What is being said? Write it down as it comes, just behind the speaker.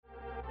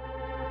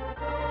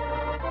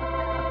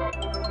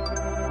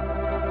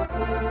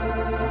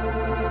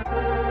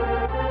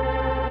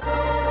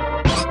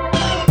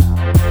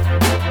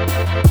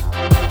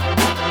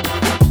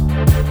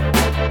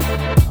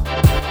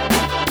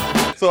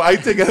So I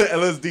take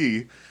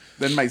LSD,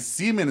 then my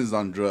semen is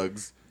on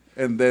drugs,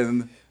 and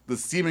then the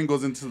semen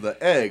goes into the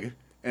egg,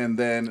 and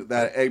then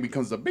that egg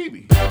becomes a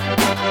baby.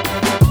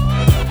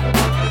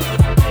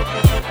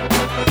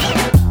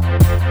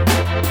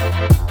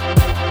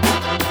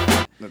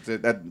 That's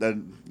it.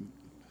 That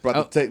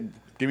brought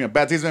gave me a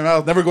bad taste in my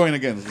mouth. Never going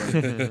again.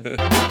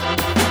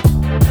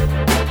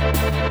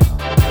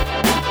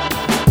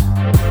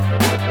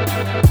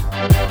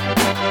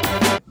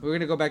 We're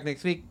gonna go back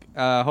next week.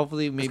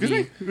 Hopefully, maybe.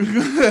 Excuse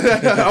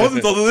me? I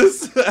wasn't told of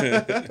this.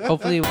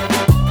 Hopefully.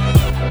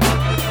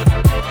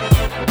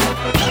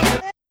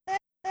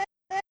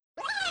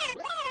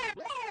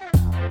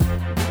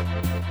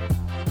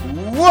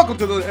 Welcome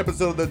to the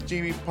episode of the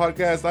GB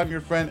Podcast. I'm your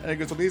friend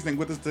Edgar Solis, and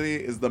with us today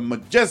is the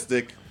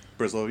majestic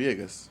Priscilla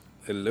Villegas.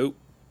 Hello.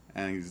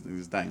 And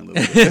he's dying a little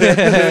bit.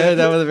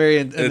 That was a very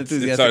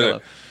enthusiastic.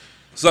 It's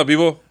what's up,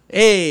 people?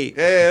 Hey.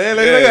 Hey,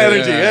 look at that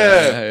energy.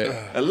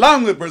 Yeah.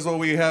 Along with Priscilla,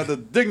 we have the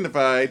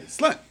dignified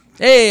Slant.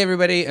 Hey,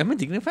 everybody. Am I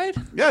dignified?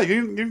 Yeah,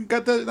 you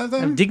got that?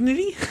 I'm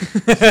dignity?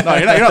 No,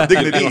 you're not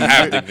dignity. You don't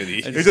have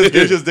dignity.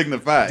 You're just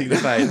dignified.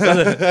 Dignified.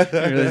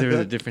 I realized there was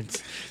a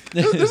difference.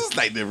 There's a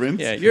slight difference.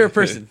 Yeah, you're a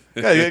person.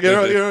 Yeah,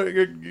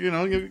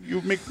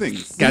 you make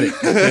things. Got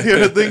it.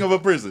 You're a thing of a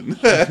person.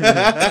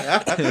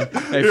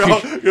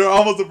 You're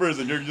almost a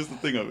person. You're just a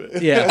thing of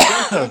it.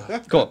 Yeah.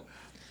 Cool.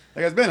 How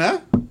you guys been,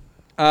 huh?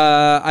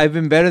 I've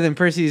been better than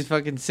Percy's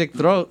fucking sick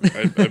throat.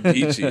 I'm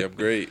peachy. I'm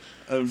great.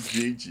 I'm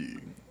peachy.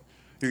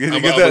 You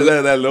get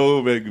that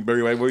low,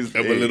 very white voice.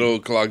 I'm a little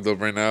clogged up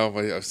right now.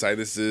 I have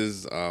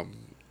sinuses. I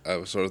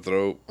have a sore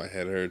throat. My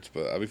head hurts,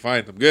 but I'll be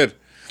fine. I'm good.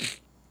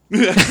 I'm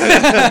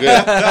good.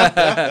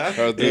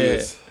 I'll do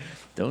this.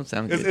 Don't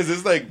sound good. Is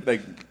this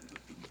like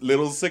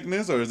little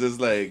sickness, or is this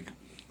like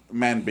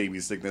man baby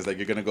sickness? Like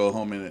you're gonna go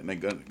home and like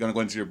gonna go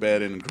into your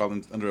bed and crawl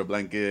under a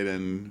blanket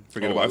and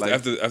forget about life?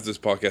 After this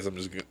podcast, I'm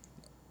just gonna.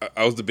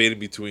 I was debating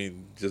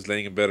between just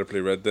laying in bed or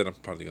play Red Dead. I'm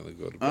probably gonna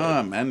go to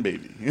bed. Man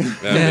baby.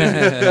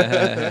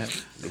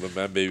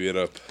 Man baby it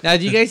up. Now,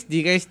 do you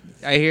guys?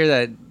 I hear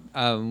that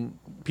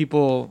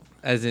people,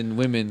 as in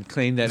women,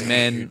 claim that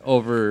men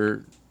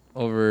over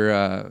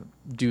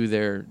do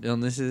their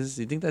illnesses.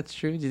 Do you think that's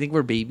true? Do you think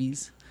we're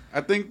babies?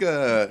 I think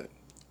a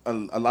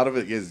lot of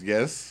it is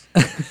yes,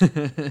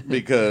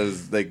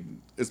 because like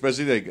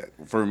especially like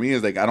for me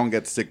is like I don't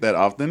get sick that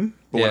often,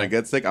 but when I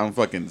get sick, I'm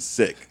fucking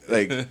sick.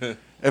 Like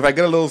if I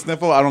get a little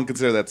sniffle, I don't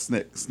consider that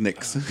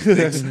snicks.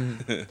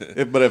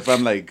 But if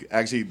I'm like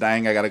actually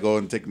dying, I gotta go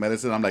and take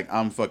medicine. I'm like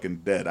I'm fucking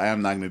dead. I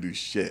am not gonna do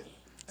shit.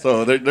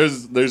 So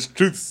there's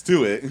truths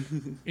to it.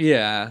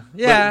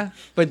 Yeah.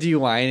 But do you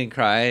whine and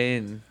cry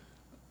and?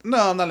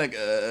 No, I'm not like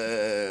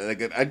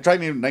I try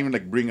to not even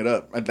like bring it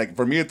up. Like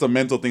for me, it's a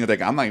mental thing. It's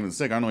like I'm not even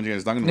sick. I don't know what you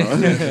guys are talking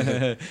about.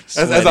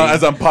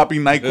 as I'm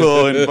popping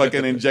NyQuil and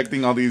fucking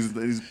injecting all these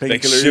painkillers,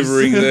 like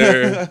shivering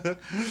there.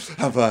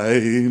 I'm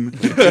fine.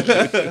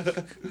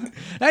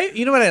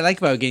 You know what I like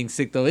about getting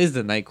sick though is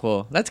the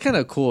NyQuil. That's kind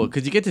of cool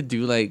because you get to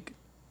do like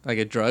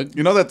a drug.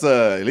 You know that's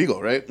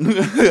illegal, right?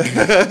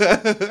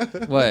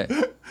 What?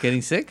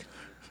 Getting sick?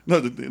 No,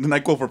 the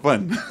NyQuil for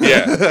fun.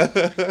 Yeah.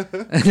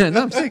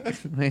 No, I'm sick.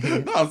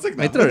 No, I'm sick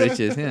now. My throat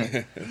itches.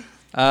 Yeah.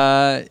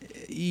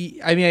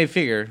 I mean, I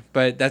figure,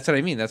 but that's what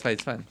I mean. That's why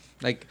it's fun.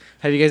 Like,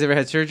 have you guys ever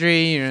had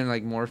surgery? You're in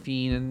like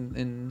morphine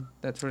and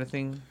that sort of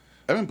thing.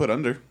 I've been put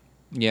under.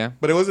 Yeah.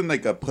 But it wasn't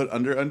like a put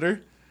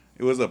under.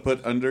 It was a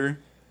put under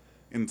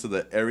into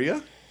the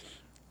area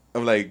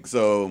of like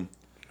so.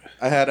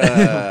 I had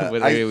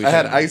I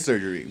had eye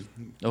surgery.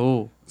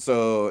 Oh.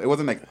 So it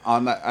wasn't like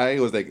on the eye. It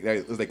was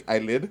like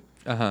eyelid.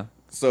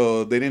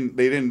 So they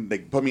didn't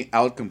like put me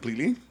out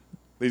completely.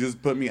 They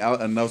just put me out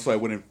enough so I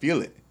wouldn't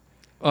feel it.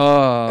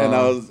 Oh. And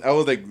I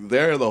was like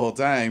there the whole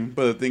time,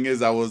 but the thing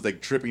is I was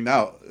like tripping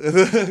out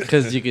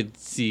because you could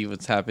see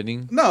what's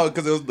happening. No,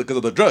 because it was because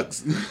of the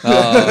drugs.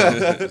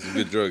 Some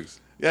good drugs.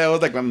 Yeah, it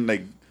was like I'm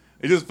like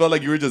it just felt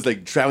like you were just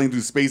like traveling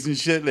through space and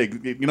shit.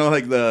 Like you know,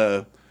 like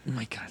the. Oh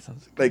my god!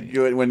 Sounds like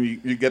when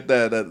you get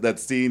that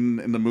scene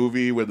in the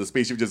movie where the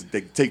spaceship just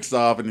like, takes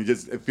off and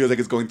it feels like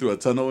it's going through a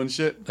tunnel and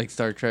shit. Like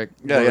Star Trek.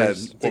 Yeah.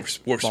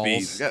 Warp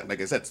speed. Yeah, like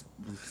I said,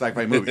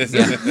 sci-fi movies.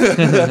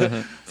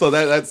 So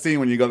that scene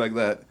when you go like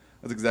that,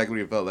 that's exactly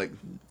what it felt like.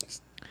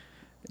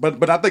 But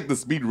not like the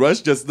speed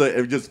rush, it just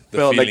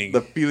felt like the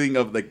feeling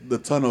of like the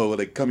tunnel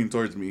like coming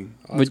towards me.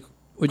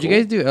 Would you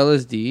guys do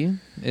LSD?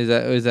 Is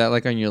that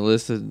like on your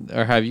list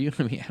or have you?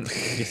 I mean, I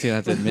guess you don't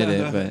have to admit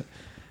it, but.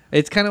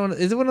 It's kind of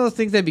is it one of those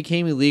things that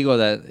became illegal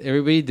that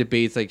everybody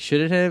debates like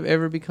should it have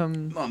ever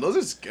become? No, those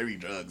are scary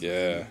drugs.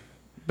 Yeah,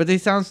 but they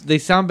sound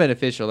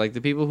beneficial. Like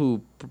the people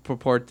who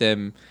purport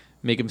them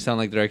make them sound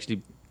like they're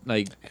actually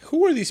like.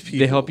 Who are these people?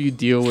 They help you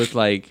deal with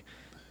like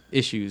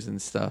issues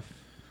and stuff.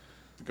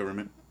 The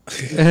government.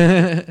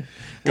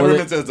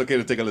 Government says it's okay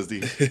to take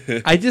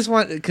LSD. I just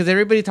want because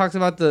everybody talks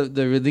about the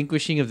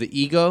relinquishing of the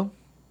ego.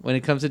 When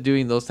it comes to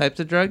doing those types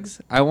of drugs,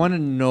 I want to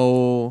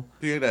know.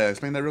 Can you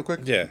explain that real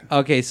quick? Yeah.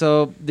 Okay,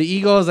 so the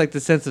ego is like the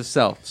sense of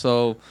self.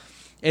 So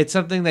it's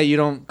something that you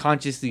don't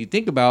consciously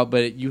think about,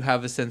 but you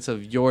have a sense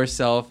of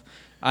yourself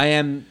I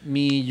am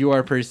me, you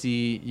are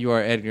Percy, you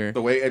are Edgar.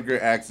 The way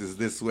Edgar acts is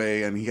this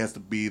way, and he has to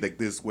be like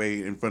this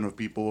way in front of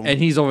people. And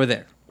he's over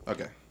there.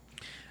 Okay.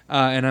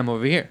 And I'm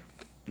over here.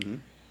 Mm-hmm.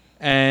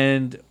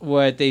 And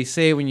what they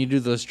say when you do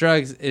those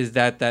drugs is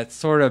that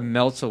sort of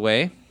melts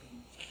away.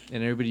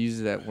 And everybody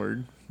uses that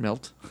word,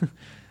 melt.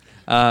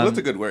 Well, that's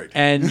a good word.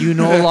 And you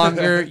no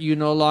longer you're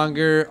no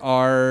longer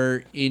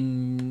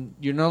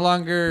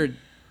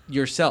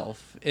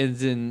yourself.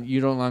 As in,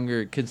 you no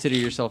longer consider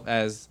yourself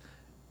as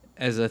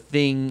a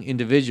thing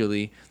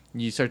individually.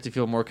 You start to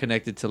feel more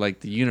connected to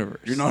like the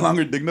universe. You're no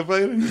longer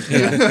dignified.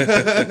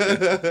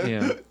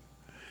 Yeah.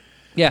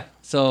 Yeah.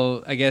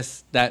 So I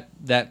guess that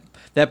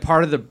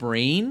part of the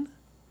brain,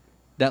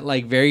 that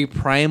like very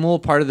primal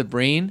part of the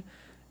brain,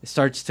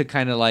 starts to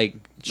kind of like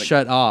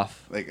shut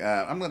off. Like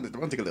I'm gonna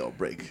take a little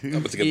break. I'm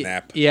gonna take a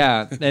nap.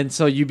 Yeah, and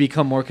so you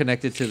become more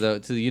connected to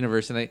the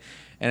universe. And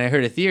I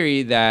heard a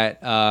theory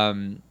that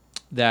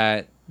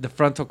that the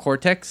frontal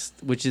cortex,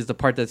 which is the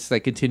part that's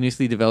like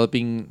continuously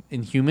developing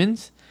in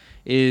humans,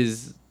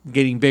 is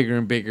getting bigger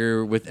and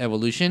bigger with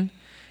evolution,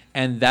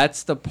 and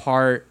that's the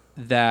part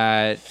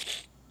that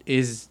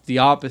is the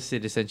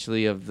opposite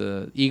essentially of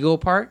the ego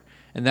part,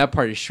 and that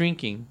part is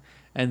shrinking.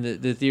 And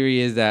the theory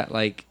is that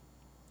like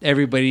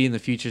everybody in the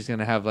future is going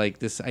to have like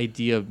this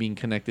idea of being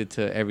connected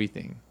to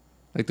everything,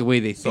 like the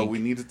way they think. So we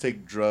need to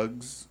take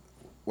drugs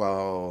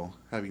while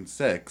having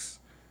sex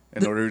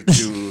in order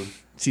to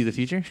see the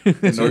future.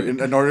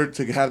 in order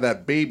to have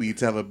that baby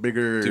to have a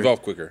bigger, To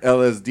evolve quicker.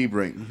 LSD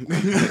brain.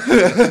 Is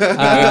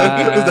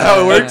that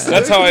how it works?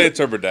 That's how I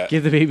interpret that.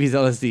 Give the babies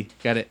LSD.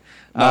 Got it.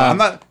 No, I'm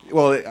not.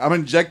 Well, I'm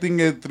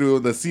injecting it through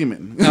the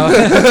semen. As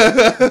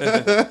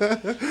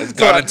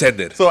God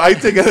intended. So I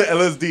take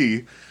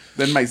LSD,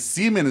 then my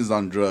semen is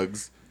on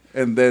drugs,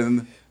 and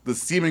then the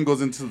semen goes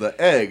into the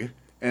egg,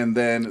 and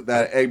then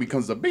that egg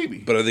becomes a baby.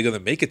 But are they gonna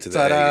make it to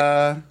that?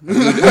 Ta-da!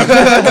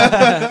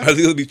 Are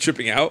they gonna be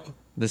tripping out?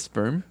 The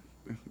sperm.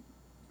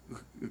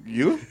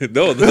 You?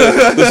 No,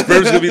 the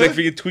sperm's gonna be like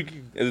freaking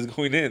tweaking as it's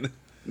going in.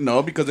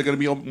 No, because they're gonna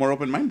be more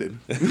open-minded.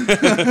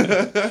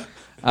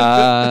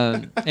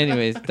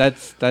 Anyways, that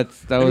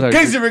was our. In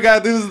case you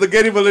forgot, this is the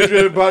Getting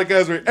Belligerent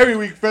podcast where every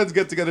week friends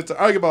get together to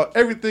argue about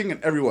everything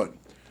and everyone.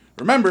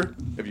 Remember,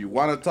 if you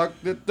want us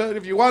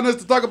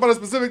to talk about a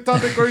specific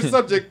topic or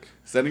subject,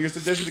 send in your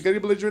suggestions to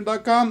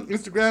gettingbelligerent.com,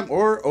 Instagram,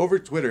 or over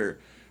Twitter.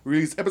 We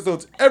release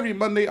episodes every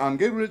Monday on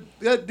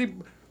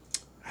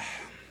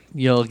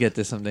You'll get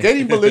this someday.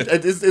 Getting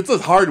Belligerent. It's a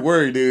hard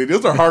word, dude.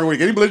 It's a hard word.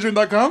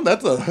 Gettingbelligerent.com.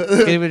 That's a.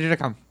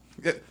 GettingBelligerent.com.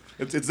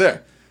 It's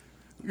there.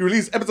 We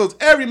release episodes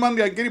every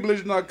Monday at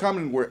gettingbelligerent.com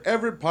and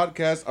wherever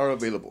podcasts are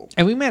available.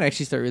 And we might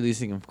actually start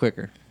releasing them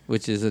quicker,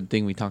 which is a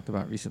thing we talked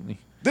about recently.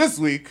 This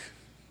week,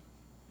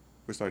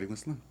 we're starting with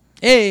Slim.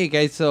 Hey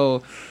guys,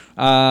 so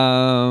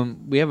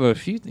we have a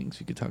few things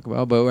we could talk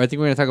about, but I think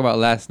we're gonna talk about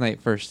last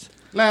night first.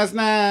 Last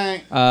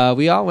night,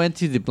 we all went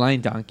to the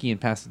Blind Donkey in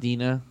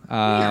Pasadena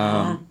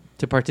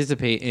to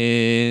participate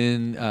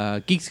in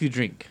Geeks Who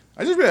Drink.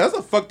 I just realized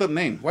that's a fucked up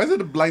name. Why is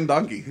it a blind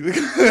donkey?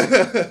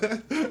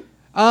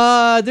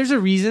 There's a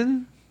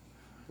reason,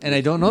 and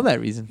I don't know that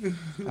reason.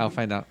 I'll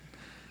find out.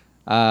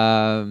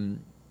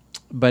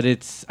 But I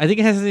think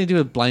it has something to do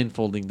with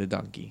blindfolding the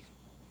donkey.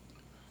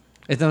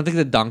 I don't think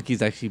the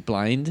donkey's actually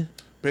blind.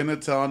 Pin a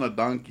tail on a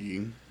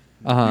donkey.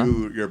 Uh-huh.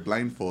 You're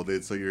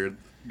blindfolded, so you're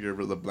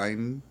the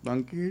blind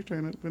donkey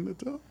trying to pin the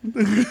tail.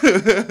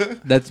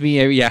 That's me.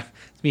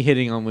 It's me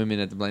hitting on women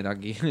at the Blind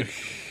Donkey.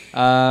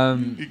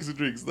 Geeks Who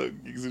Drink, so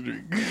Geeks Who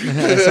Drink.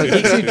 So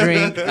Geeks Who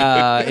Drink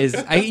is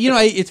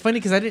it's funny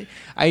because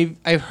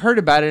I've heard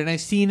about it and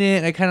I've seen it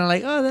and I kind of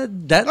like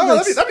that'd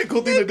be a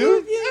cool thing to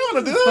do. Yeah, I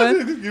want to do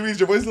that. You raise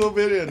your voice a little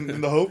bit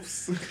in the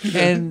hopes.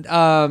 And but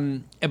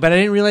I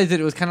didn't realize that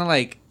it was kind of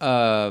like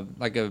a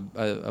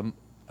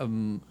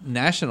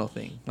national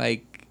thing.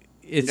 Like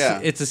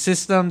it's a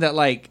system that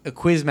like a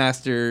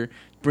quizmaster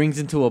brings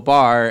into a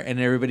bar and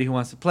everybody who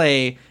wants to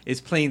play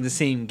is playing the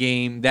same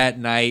game that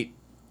night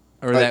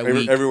or that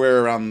week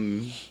everywhere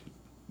around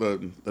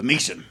the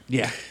nation.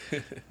 Yeah.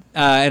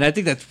 And I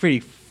think that's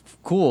pretty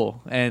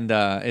cool and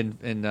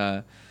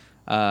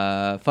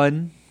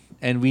fun.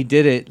 And we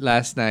did it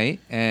last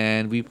night,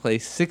 and we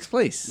placed 6th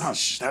place. No,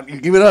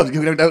 give it up.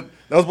 That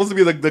was supposed to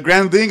be the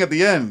grand thing at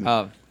the end.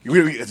 You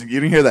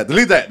didn't hear that.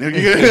 Delete that.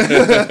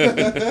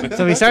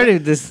 So we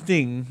started this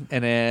thing,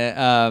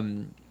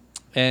 and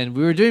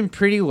we were doing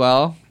pretty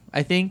well,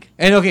 I think.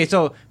 And okay,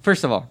 so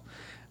first of all,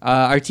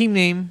 our team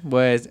name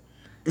was.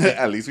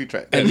 At least we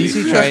tried.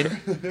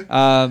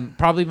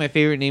 Probably my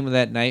favorite name of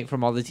that night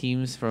from all the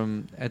teams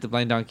at the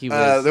Blind Donkey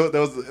was.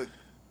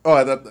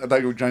 I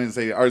thought you were trying to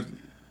say ours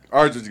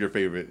was your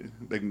favorite.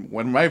 Like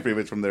one of my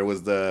favorites from there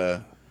was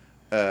the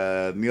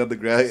Neil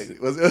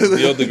deGrasse.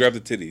 Neil deGrasse the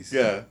titties.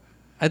 Yeah.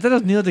 I thought it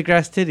was Neil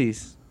deGrasse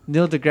titties.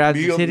 Neil deGrasse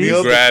titties.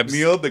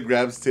 Neil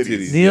deGrasse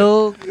titties.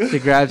 Neil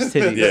deGrasse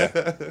titties.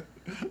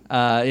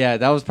 Yeah. Yeah,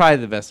 that was probably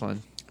the best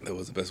one. That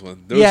was the best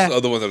one. There was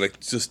other ones that are like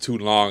just too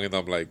long, and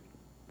I'm like,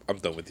 I'm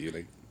done with you.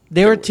 Like,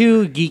 They were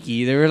too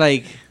geeky. They were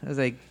like, I was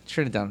like,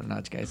 turn it down a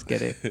notch, guys.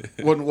 Get it?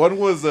 One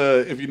was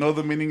if you know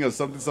the meaning of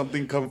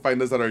something, come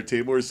find us at our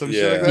table or some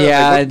shit like that.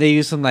 Yeah, Like, and they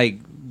use some like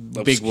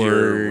big Obscure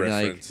word,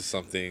 reference like, to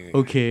something.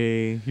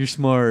 okay, you're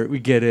smart. We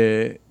get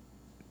it.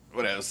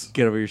 what else?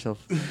 Get over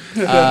yourself.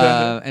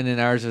 And then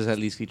ours was at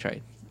least we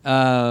tried.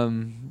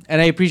 And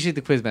I appreciate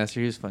the quizmaster.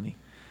 He was funny.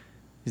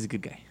 He's a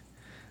good guy.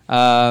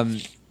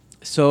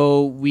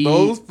 So we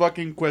Those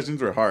fucking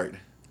questions were hard.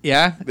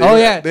 yeah.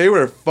 They they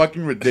were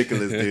fucking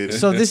ridiculous, dude.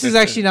 So this is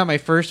actually not my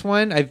first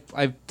one.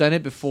 I've done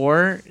it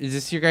before. Is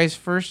this your guys'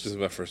 first? This is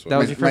my first one. That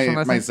was your first one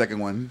last my time? second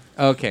one.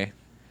 Okay.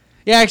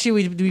 Yeah,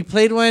 actually, we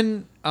played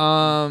one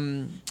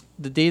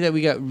the day that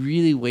we got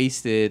really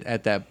wasted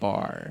at that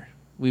bar.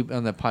 We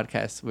on the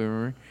podcast.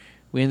 Remember?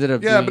 We ended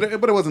up Yeah, doing,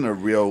 but it wasn't a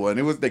real one.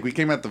 It was like we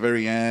came at the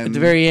very end. at the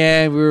very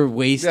end we were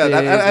wasted. Yeah,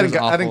 I It was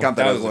didn't count that,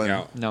 That as doesn't one.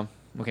 count. No.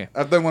 Okay.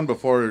 I've done one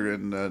before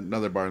in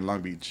another bar in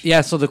Long Beach.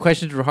 Yeah. So the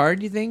questions were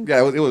hard. You think?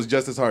 Yeah, it was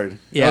just as hard.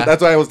 Yeah.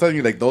 That's why I was telling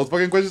you, like, those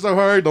fucking questions are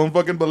hard. Don't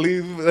fucking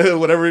believe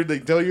whatever they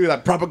tell you,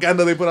 that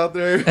propaganda they put out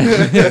there.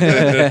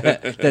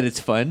 That it's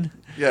fun.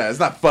 Yeah, it's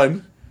not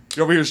fun.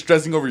 You're over here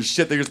stressing over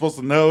shit that you're supposed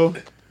to know.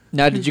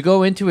 Now, did you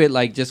go into it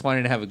like just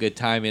wanting to have a good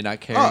time and not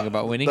caring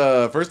about winning?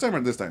 The first time or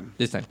this time?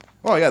 This time.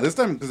 Oh, yeah, this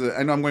time, because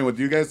I know I'm going with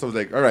you guys, so I was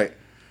like, all right,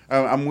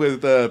 I'm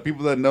with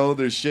people that know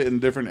their shit in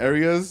different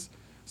areas,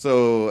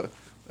 so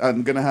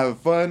I'm going to have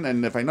fun,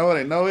 and if I know it,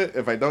 I know it.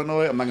 If I don't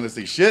know it, I'm not going to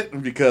say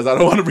shit, because I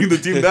don't want to bring the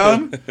team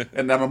down,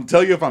 and I'm going to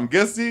tell you if I'm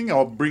guessing,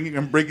 I'm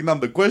breaking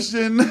down the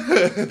question.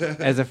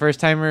 As a first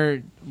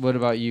timer, what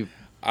about you?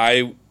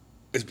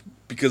 It's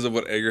because of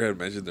what Edgar had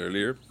mentioned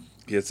earlier.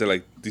 He had said,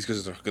 like, these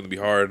questions are going to be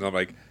hard, and I'm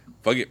like,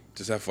 fuck it,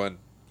 just have fun.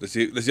 Let's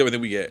see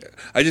everything we get.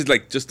 I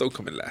just don't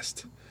come in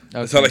last.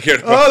 That's all I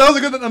cared about. Oh,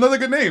 that was another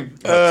good name.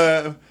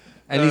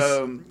 At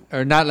least,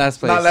 or not last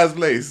place. Not last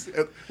place,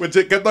 which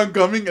it kept on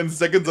coming and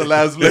second to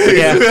last place.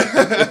 Yeah.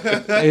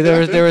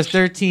 there was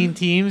 13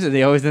 teams and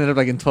they always ended up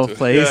like in 12th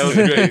place. Yeah, that was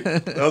great.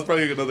 That was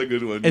probably another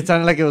good one. It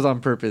sounded like it was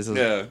on purpose. It was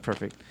Yeah.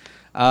 perfect.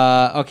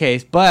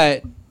 Okay,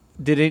 but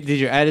did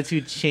your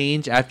attitude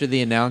change after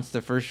they announced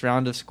the first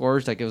round of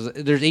scores? Like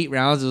there's 8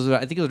 rounds. I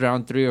think it was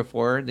round 3 or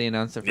 4. They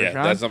announced the first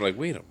round. That's I'm like,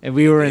 wait a minute. And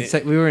we were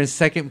in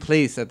second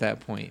place at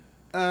that point.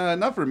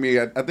 Not for me.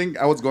 I think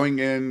I was going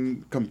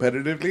in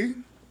competitively,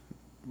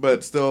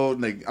 but still,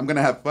 like, I'm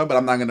gonna have fun, but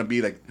I'm not gonna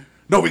be like,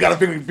 no, we gotta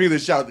figure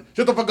this out.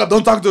 Shut the fuck up!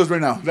 Don't talk to us right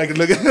now. Like,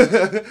 look,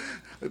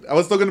 I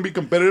was still gonna be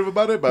competitive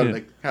about it, but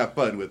like have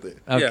fun with it.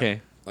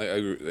 Okay. Yeah, I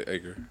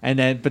agree. And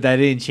then, but that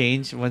didn't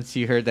change once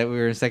you heard that we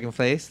were in second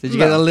place. Did you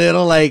get a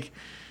little like,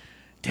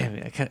 damn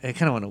it, I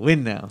kind of want to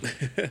win now?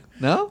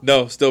 No.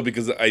 No, still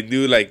because I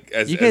knew like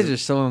You guys are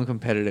so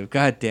uncompetitive.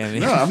 God damn it.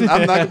 No,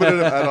 I'm not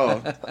competitive at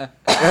all.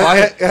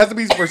 It has to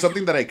be for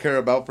something that I care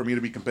about for me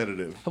to be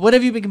competitive. What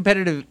have you been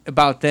competitive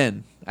about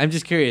then? I'm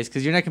just curious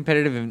because you're not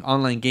competitive in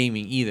online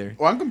gaming either.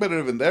 Well, I'm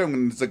competitive in there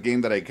when it's a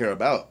game that I care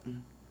about.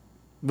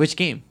 Which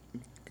game?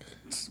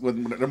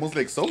 When they're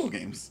mostly like solo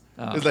games.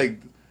 Oh. It's like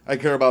I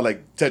care about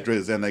like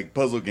Tetris and like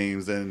puzzle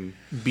games and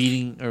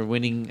Beating or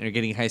winning or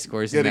getting high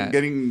scores.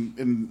 getting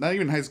and not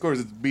even high scores.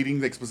 It's beating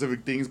like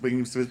specific things,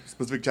 beating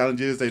specific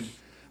challenges. I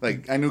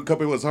knew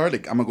Cuphead was hard.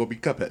 Like I'm gonna go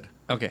beat Cuphead.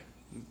 Okay.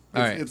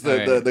 All right. It's all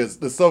right.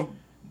 the self.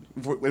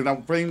 When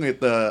I'm playing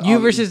with the You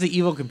versus the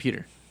evil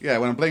computer. Yeah,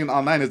 when I'm playing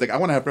online, it's like I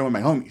want to have fun with my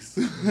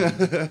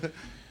homies.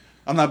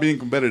 I'm not being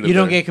competitive. You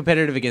don't there. get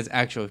competitive against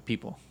actual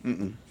people.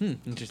 Mm-mm.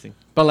 Interesting.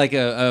 But like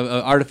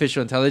a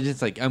artificial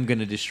intelligence, like I'm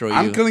gonna destroy you.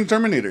 I'm killing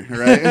Terminator,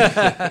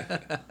 right?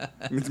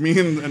 It's me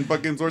and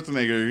fucking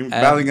Schwarzenegger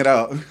battling it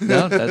out.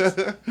 No,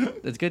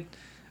 that's good.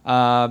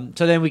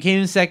 So then we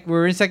came in we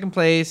were in second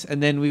place,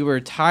 and then we were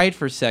tied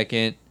for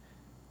second.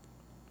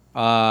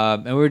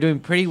 And we were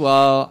doing pretty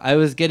well. I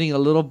was getting a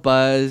little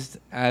buzzed.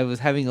 I was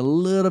having a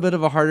little bit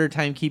of a harder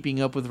time keeping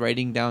up with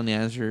writing down the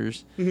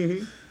answers.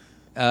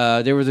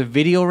 There was a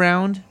video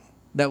round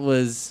that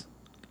was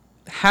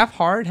half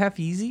hard,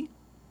 half easy.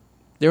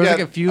 There was like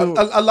a few.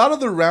 A lot of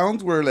the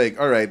rounds were like,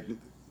 all right,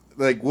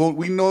 like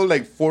we know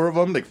like 4 of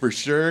them like for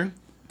sure.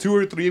 2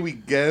 or 3 we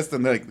guessed,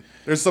 and like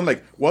there's some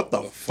like, what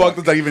the fuck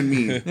does that even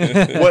mean?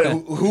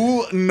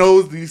 Who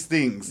knows these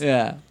things?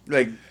 Yeah.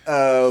 Like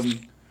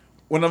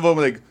one of them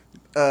like.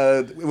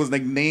 It was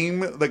like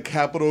name the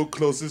capital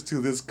closest to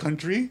this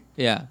country.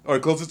 Yeah. Or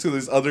closest to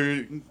this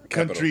other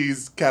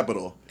country's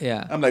capital.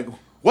 Yeah. I'm like,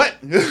 what?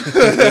 We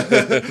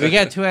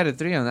got 2 out of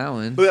 3 on that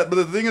one. But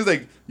the thing is,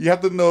 like, you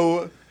have to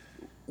know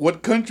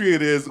what country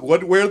it is,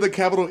 where the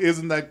capital is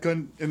in that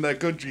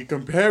country,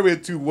 compare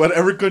it to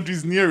whatever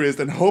country's nearest,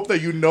 and hope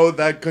that you know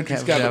that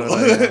country's capital.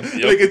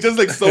 Like, it's just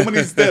like so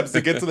many steps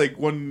to get to like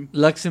one.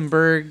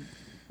 Luxembourg.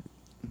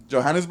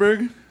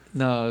 Johannesburg.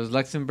 No, it was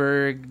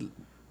Luxembourg.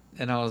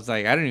 And I was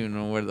like, I don't even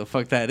know where the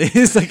fuck that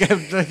is. Like,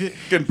 I'm like,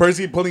 Can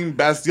Percy pulling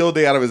Bastille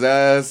Day out of his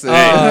ass? oh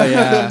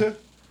yeah.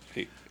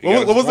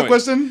 What was the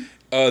question?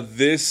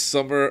 This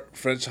summer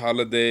French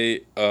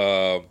holiday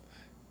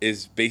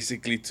is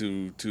basically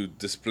to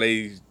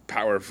display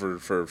power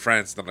for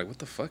France. And I'm like, what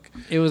the fuck?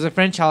 It was a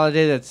French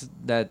holiday that's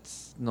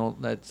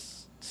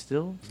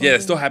still? Yeah, it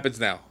something? still happens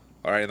now.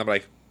 All right, and I'm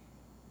like,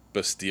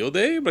 Bastille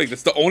Day? Like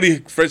that's the only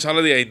French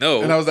holiday I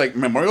know. And I was like,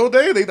 Memorial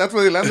Day? That's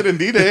where they landed in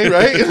D-Day,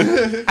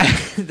 right?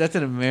 That's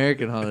an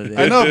American holiday.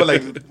 I know, but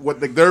like, what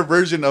like their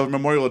version of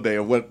Memorial Day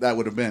of what that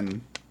would have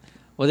been.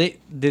 Well, did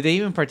they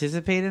even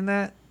participate in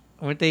that?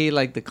 Weren't they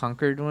like the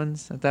conquered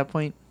ones at that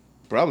point?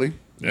 Probably.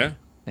 Yeah.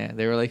 Yeah,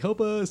 they were like,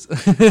 help us.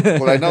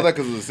 Well, I know that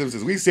because of The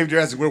Simpsons. We saved your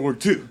ass in World War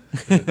II.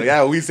 Like,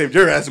 yeah, we saved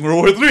your ass in World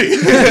War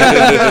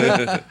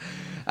III.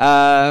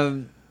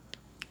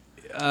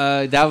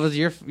 That was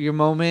your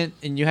moment,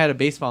 and you had a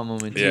baseball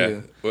moment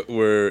too. Yeah,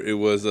 where it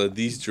was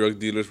these drug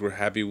dealers were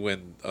happy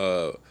when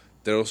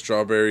Daryl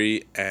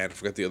Strawberry and I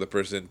forgot the other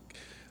person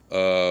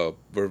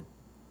were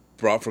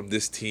brought from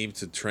this team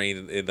to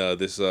train in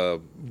this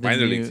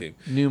minor league team.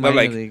 New And I'm minor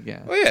like, league,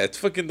 yeah. oh yeah, it's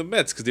fucking the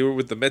Mets because they were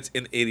with the Mets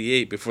in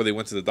 '88 before they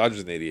went to the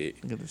Dodgers in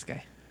 '88. Look at this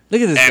guy.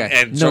 Look at this guy.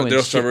 And Knowing Daryl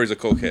shit. Strawberry's a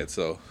cokehead,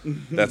 so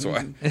that's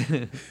why.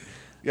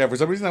 Yeah, for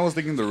some reason I was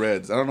thinking the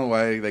Reds. I don't know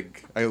why.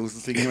 Like I was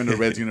thinking him in the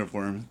Reds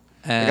uniform.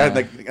 And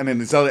then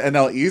they sell the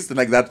NL East, and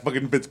like that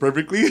fucking fits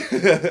perfectly.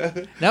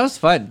 That was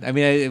fun. I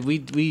mean,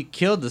 we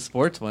killed the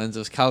sports ones. It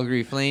was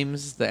Calgary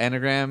Flames, the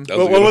anagram. That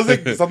was What good. was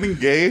it? Something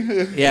gay?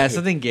 Yeah,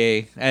 something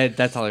gay.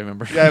 That's all I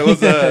remember. Yeah, it was.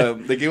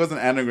 They gave us an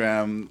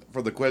anagram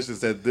for the question. It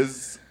said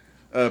this,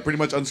 pretty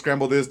much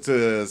unscramble this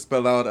to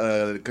spell out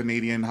a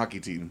Canadian hockey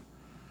team.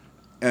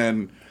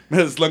 And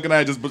Slunk and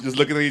I just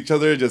looking at each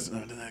other, just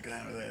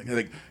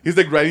like he's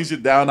like writing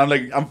shit down.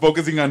 I'm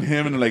focusing on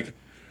him, and I'm like,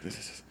 this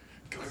is.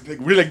 Like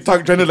we're like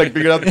trying to like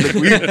figure out. Like,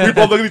 we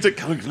both look at each other.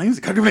 Calgary Flames.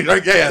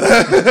 Right?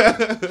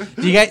 Yeah.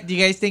 Do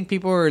you guys think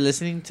people were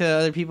listening to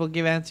other people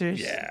give answers?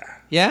 Yeah,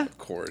 Yeah. of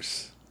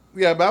course.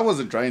 Yeah, but I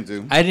wasn't trying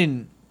to. I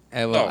didn't.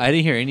 No. I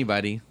didn't hear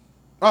anybody.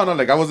 Oh no,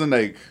 like I wasn't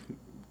like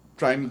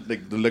trying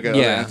like to look at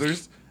other Yeah.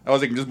 answers. I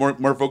was like just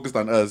more focused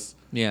on us.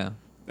 Yeah.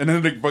 And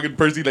then like fucking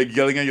Percy like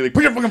yelling at you like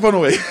put your fucking phone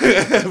away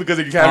because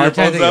you Oh, can't I'm your trying to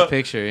phones take a out.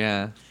 picture.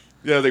 Yeah.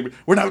 Yeah, like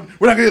we're not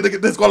gonna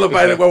get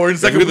disqualified while we're in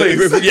second place.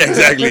 Yeah,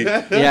 exactly.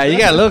 Yeah, you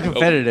got a little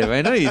competitive.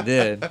 I know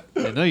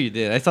you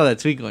did. I saw that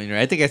tweet going right.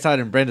 I think I saw it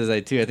in Brenda's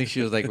eye too. I think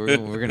she was like, "We're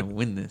gonna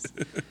win this."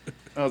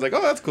 I was like,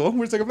 oh, that's cool.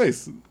 We're in second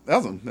place.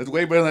 Awesome. That's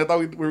way better than I thought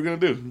we were gonna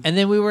do. And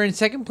then we were in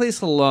second place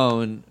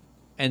alone,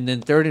 and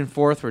then third and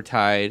fourth were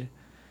tied,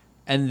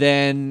 and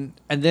then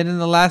in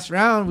the last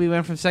round we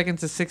went from second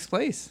to sixth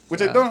place.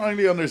 Which I don't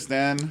really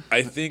understand.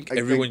 I think I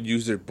everyone think-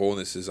 used their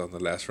bonuses on the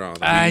last round.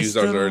 We I used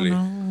still ours early.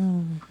 don't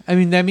know. I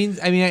mean, that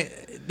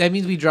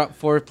means we dropped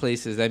 4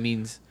 places. That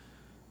means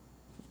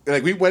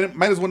Like we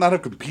might as well not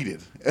have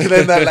competed. And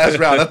then that last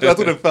round, that's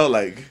what it felt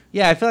like.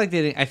 yeah. I feel like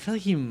they didn't. I feel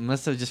like he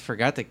must have just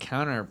forgot to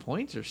count our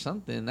points or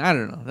something. I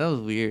don't know. That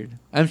was weird.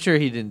 I'm sure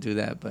he didn't do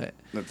that, but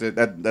That's it.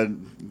 That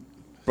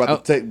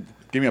brought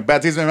gave me a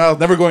bad taste in my mouth.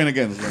 Never going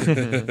again.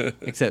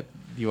 except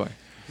you are.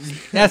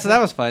 Yeah, so that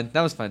was fun.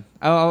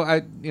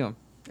 I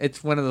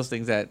it's one of those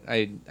things that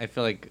I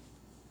feel like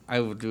I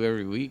would do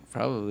every week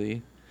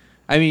probably.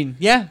 I mean,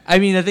 yeah. I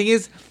mean, the thing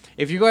is,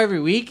 if you go every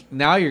week,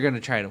 now you're gonna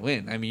try to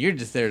win. I mean, you're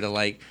just there to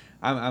like,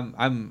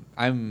 I'm.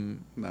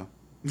 No.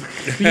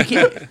 But you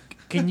can't.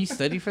 Can you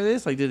study for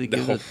this? Like, did they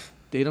give No.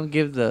 They don't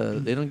give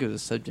the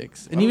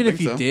subjects. And I don't even if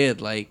think you so.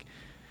 did, like,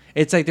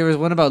 it's like there was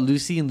one about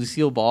Lucy and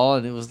Lucille Ball,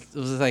 and it was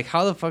like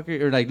how the fuck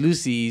or like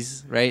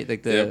Lucy's right,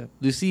 like the Yep.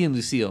 Lucy and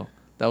Lucille.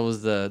 That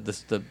was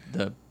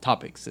the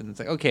topics, and it's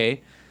like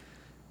okay.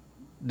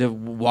 The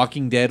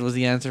Walking Dead was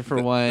the answer for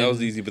one. That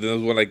was easy, but then there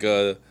was one like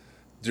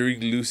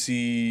during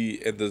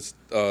Lucy and this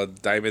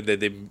Diamond that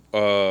they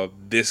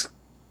this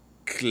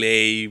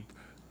clay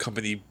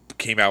company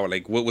came out.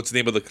 Like what's the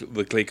name of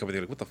the clay company?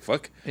 Like what the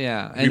fuck?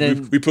 Yeah, and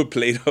then we put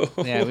Play-Doh.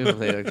 yeah, we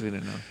played it 'cause we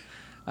didn't know.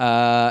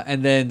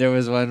 And then there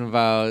was one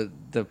about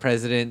the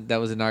president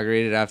that was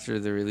inaugurated after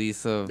the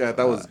release of. Yeah,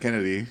 that was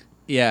Kennedy.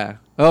 Yeah.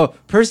 Oh,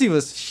 Percy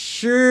was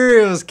sure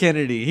it was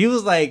Kennedy. He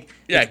was like,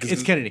 Yeah, it's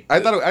 'cause Kennedy. I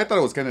thought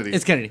it was Kennedy.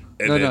 It's Kennedy.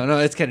 And No, then- no,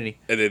 it's Kennedy.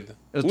 And then It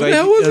was who Dwight, the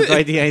hell was it was it?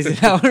 Dwight D.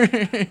 Eisenhower.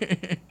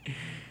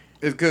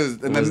 It's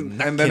because and was then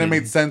not and then it Kennedy.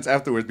 made sense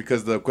afterwards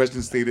because the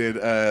question stated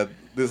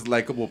this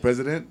likable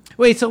president.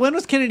 Wait, so when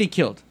was Kennedy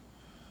killed?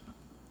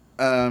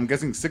 I'm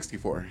guessing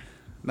 64,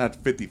 not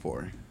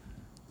 54.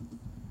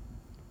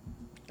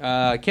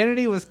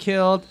 Kennedy was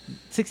killed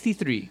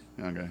 63.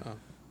 Okay.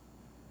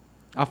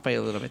 Off by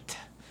a little bit.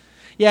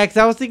 Yeah, because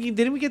I was thinking,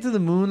 didn't we get to the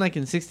moon like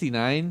in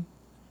 69?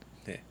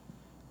 Yeah.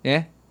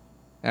 Yeah?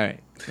 All right.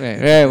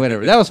 Right,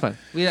 whatever. That was fun.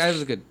 It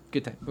was a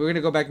good time. We're going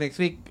to go back next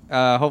week.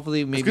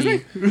 Hopefully, maybe.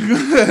 Excuse me?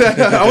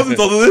 I wasn't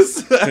told of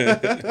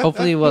this.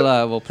 Hopefully,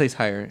 we'll place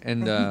higher.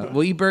 And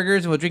we'll eat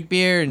burgers and we'll drink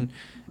beer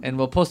and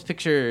we'll post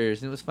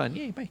pictures. And it was fun.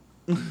 Yay, bye.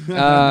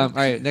 All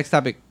right, next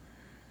topic.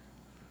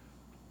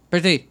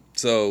 Birthday.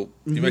 So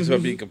you mentioned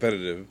about being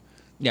competitive.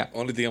 Yeah.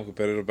 Only thing I'm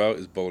competitive about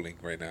is bowling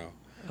right now.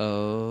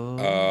 Oh.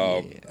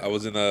 Yeah. I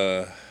was in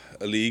a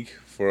league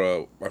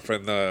for my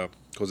friend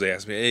Jose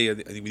asked me, hey, I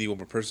think we need one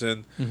more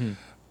person. Mhm.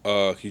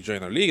 Can you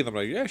join our league? And I'm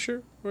like, yeah,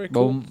 sure. All right,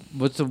 cool.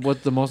 Well,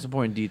 what's the most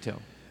important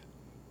detail?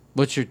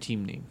 What's your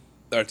team name?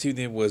 Our team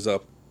name was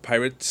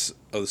Pirates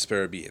of the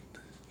Caribbean.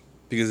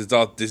 because it's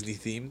all Disney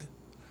themed.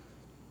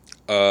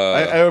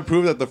 I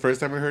approved that the first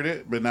time I heard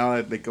it, but now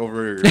I think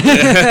over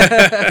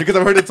because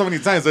I've heard it so many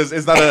times, so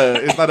it's not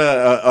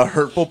a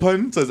hurtful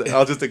pun. So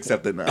I'll just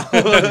accept it now.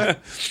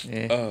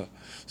 Yeah.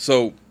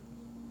 So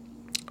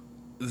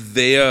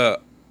they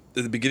at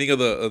the beginning of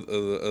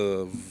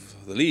the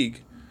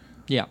league,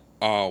 Yeah.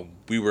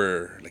 we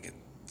were like in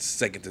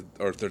second to,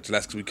 or third to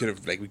last because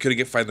we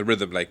couldn't find the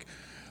rhythm. Like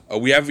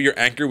we have your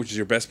anchor, which is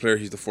your best player.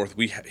 He's the fourth.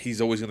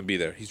 He's always gonna be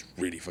there. He's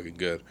really fucking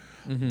good.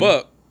 Mm-hmm.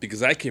 But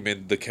because I came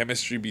in, the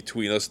chemistry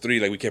between us three,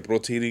 like we kept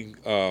rotating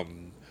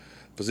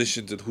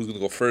positions and who's gonna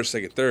go first,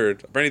 second,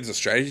 third. Apparently, there's a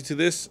strategy to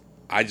this.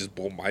 I just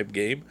bowled my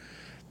game,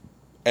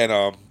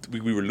 and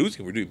we were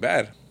losing. We were doing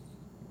bad.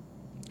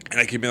 And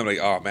I came in, I'm like,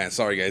 oh man,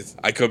 sorry guys.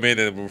 I come in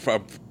and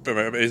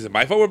is it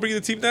my fault we're bringing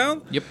the team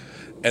down? Yep.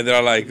 And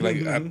they're like we're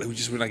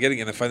not getting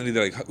it. And then finally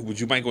they're like, would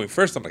you mind going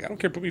first? I'm like, I don't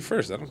care, put me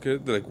first. I don't care.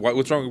 They're like,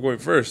 what's wrong with going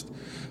first?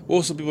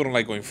 Well, some people don't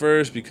like going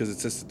first because it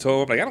sets the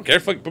tone. I'm like, I don't care,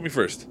 fuck, put me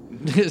first.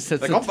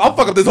 Like I'll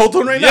fuck up this whole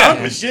tone right now.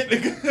 Yeah. Shit.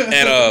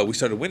 And we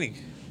started winning.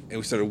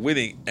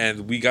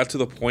 And we got to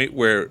the point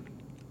where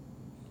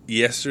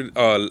yesterday,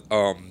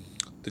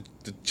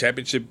 the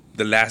championship,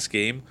 the last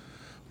game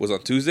was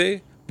on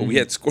Tuesday, but we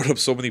had scored up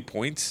so many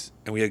points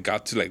and we had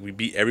got to we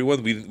beat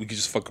everyone. We could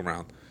just fuck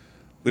around.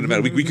 It didn't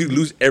matter. We could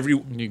lose every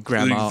three games.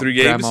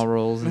 Grandma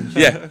rolls. And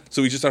Yeah.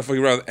 So we just started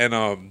fucking around,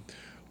 and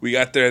we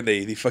got there, and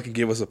they fucking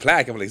gave us a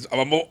plaque. I'm like,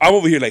 I'm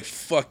over here like,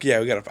 fuck yeah,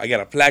 I got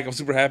a plaque. I'm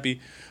super happy.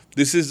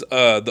 This is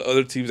the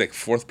other team's like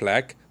fourth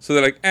plaque, so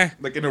they're like,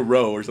 like in a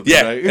row or something.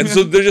 yeah. Right? And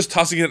so they're just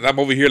tossing it. And I'm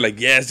over here like,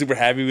 yeah, super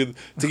happy with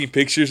taking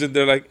pictures, and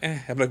they're like,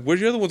 I'm like,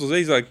 where's your other ones?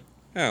 He's like,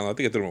 I don't know. I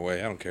think I threw them away.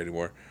 I don't care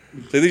anymore.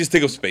 So they just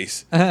take up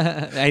space.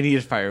 I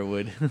needed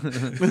firewood.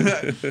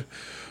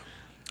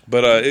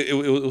 But it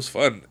was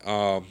fun.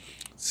 It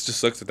just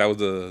sucks that was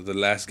the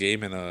last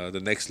game, and the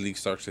next league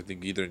starts, I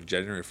think, either in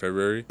January or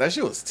February. That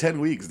shit was 10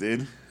 weeks,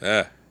 dude.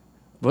 Yeah.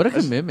 What a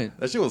commitment.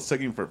 That shit was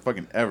taking for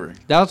fucking ever.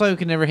 That was why we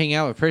could never hang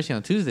out with Percy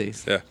on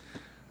Tuesdays. Yeah.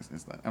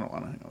 It's not, I don't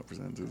want to hang out with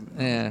Percy on Tuesday.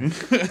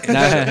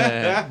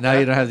 Yeah. now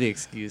you don't have the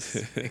excuse.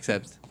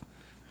 Except,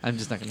 I'm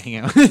just not going to hang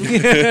out with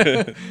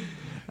you.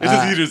 It's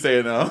just easier to say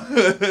it now.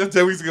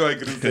 10 weeks ago, I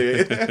couldn't say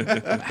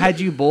it. Had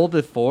you bowled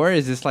before?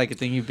 Is this like a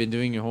thing you've been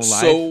doing your whole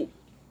life? So,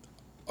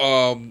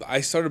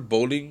 I started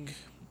bowling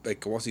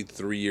like I want to say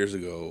 3 years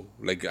ago.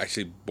 Like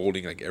actually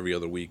bowling like every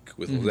other week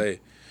with Jose,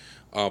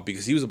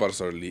 because he was about to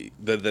start the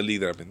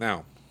league that I'm in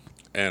now,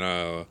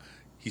 and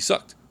he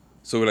sucked.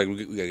 So we're like,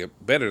 we gotta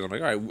get better. And I'm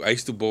like, all right. I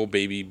used to bowl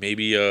maybe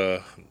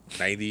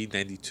 90,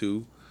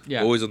 92.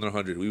 Yeah. Always under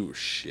 100. We were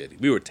shitty.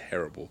 We were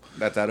terrible.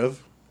 That's out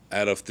of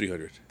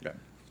 300. Yeah.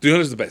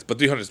 300 is the best, but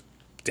 300 is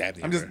damn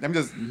near. I'm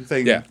just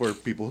saying for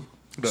people.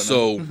 Who don't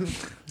know.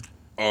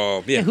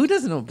 So, Yeah, who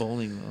doesn't know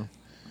bowling though?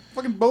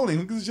 Fucking bowling.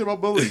 Who gives a shit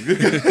about bowling? I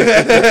don't think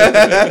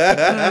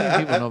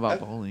people know about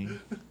bowling.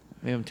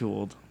 Maybe I'm too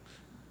old.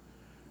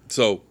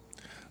 So,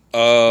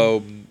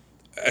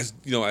 as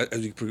you know, as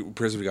we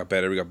progressively got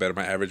better.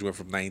 My average went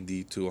from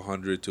 90 to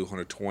 100 to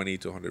 120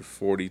 to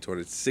 140 to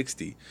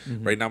 160.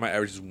 Right now, my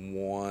average is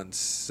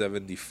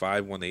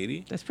 175,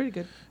 180. That's pretty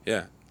good.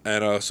 Yeah,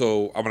 and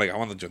so I'm like, I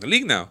want to join the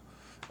league now,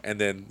 and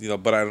then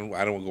but I don't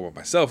want to go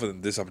by myself. And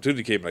then this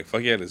opportunity came, like,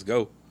 fuck yeah, let's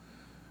go.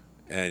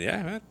 And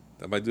yeah, man,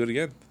 I might do it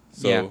again.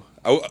 So Yeah.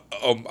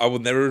 I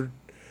would never,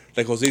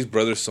 like, Jose's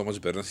brother is so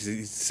much better.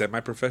 He's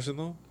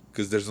semi-professional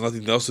because there's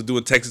nothing else to do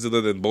in Texas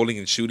other than bowling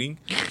and shooting.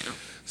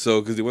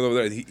 So because he went over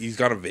there, he's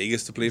gone to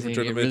Vegas to play for You're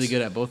tournaments. really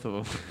good at both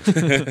of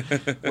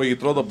them. Well, you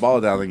throw the ball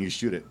down and you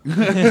shoot it.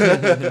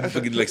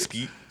 Fucking like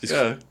skeet. Just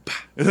Yeah.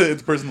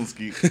 It's personal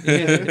skeet.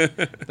 Yeah.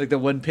 Like the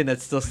one pin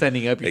that's still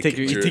standing up. You Like take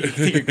your your-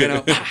 take your gun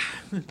out.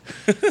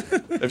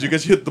 If you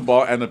guys hit the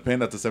ball and the pin,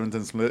 that's a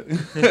 7-10 split.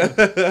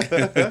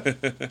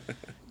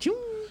 Choo.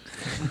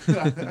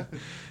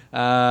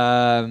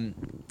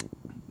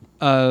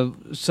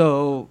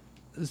 So,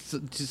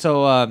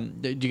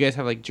 do you guys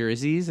have like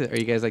jerseys? Are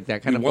you guys like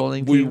that kind of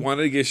bowling we team?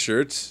 wanted to get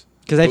shirts.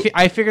 Because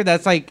I figured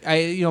that's like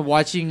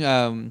watching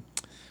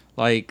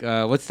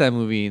what's that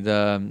movie,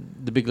 the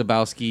Big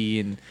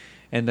Lebowski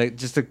and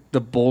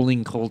the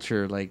bowling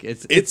culture, like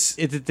it's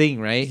a thing,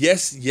 right?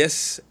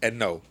 Yes, and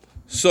no.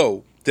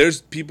 So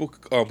there's people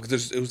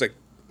because it was like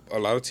a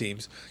lot of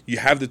teams. You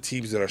have the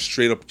teams that are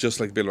straight up just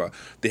like Bilbao.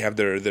 They have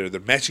their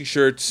matching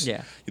shirts.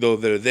 Yeah. You know,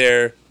 they're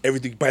there.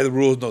 Everything by the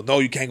rules. No,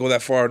 you can't go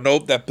that far.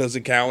 Nope, that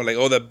doesn't count. Like,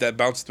 that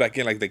bounces back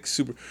in like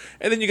super.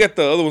 And then you got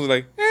the other ones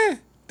like,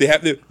 They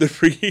have the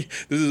free.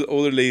 This is an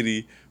older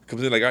lady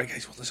comes in like, all right,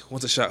 guys, who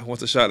wants a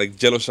shot? Like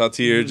Jello shots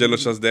here, Jello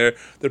shots there.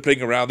 They're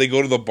playing around. They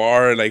go to the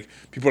bar and like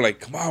people are like,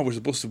 come on, we're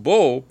supposed to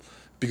bowl.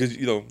 Because,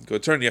 go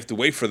turn, you have to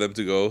wait for them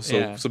to go.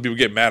 So some people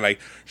get mad, like,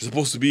 you're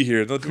supposed to be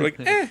here. And other people are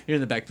like, You're in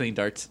the back playing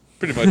darts.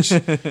 Pretty much.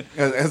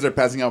 As they're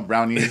passing out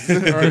brownies.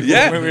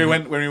 Yeah. When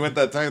we went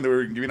that time, they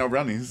were giving out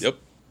brownies. Yep.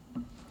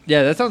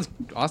 Yeah, that sounds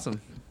awesome.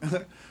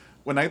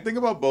 When I think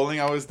about bowling,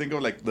 I always think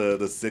of like the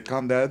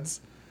sitcom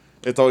dads.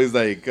 It's always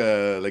like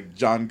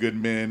John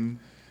Goodman.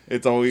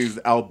 It's always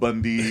Al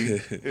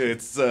Bundy.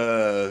 It's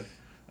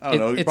I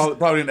don't know.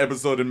 Probably an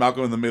episode in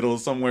Malcolm in the Middle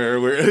somewhere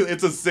where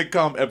it's a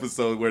sitcom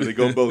episode where they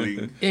go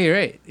bowling. Yeah, you're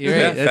right. You're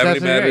right. That's Family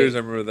absolutely Matters.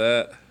 right. I remember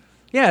that.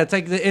 Yeah,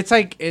 it's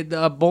like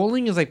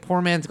bowling is like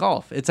poor man's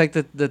golf. It's like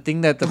the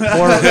thing that the poor.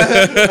 I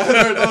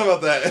never thought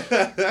about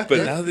that.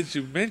 But now that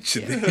you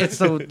mention it, It's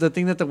the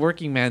thing that the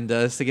working man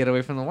does to get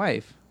away from the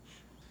wife.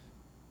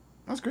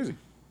 That's crazy.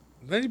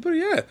 anybody,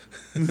 yeah.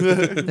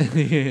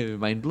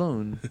 Mind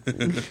blown.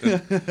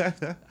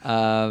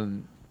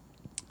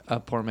 A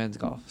poor man's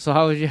golf. So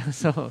how would you?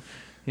 So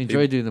you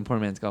enjoy doing the poor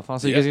man's golf.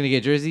 Also, you guys gonna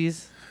get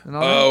jerseys and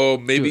all that? Oh,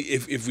 maybe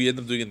if we end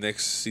up doing it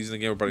next season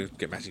again, we're probably gonna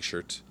get matching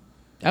shirts.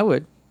 I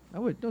would.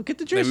 No, get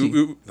the jersey. Get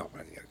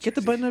the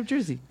jersey. button-up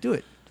jersey. Do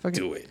it. Fucking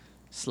Do it.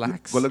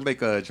 Slacks. Go look like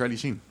Charlie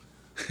Sheen.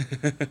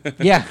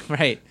 Yeah,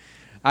 right.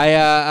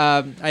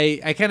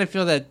 I kind of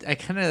feel that I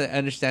kind of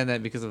understand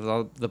that because of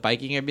all the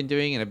biking I've been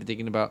doing, and I've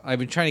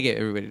been trying to get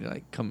everybody to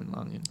like come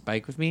along and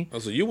bike with me. Oh,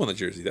 so you want a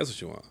jersey? That's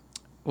what you want.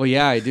 Well,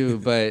 yeah, I do,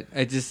 but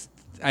I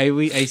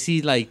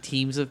see like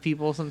teams of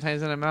people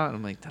sometimes when I'm out, and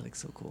I'm like, that looks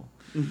so cool,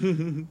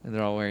 and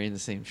they're all wearing the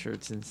same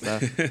shirts and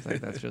stuff. It's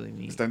like that's really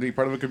neat. It's time to be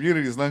part of a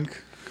community,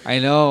 Slunk. I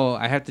know.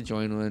 I have to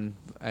join one.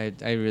 I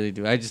really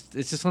do. It's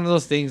just one of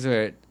those things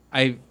where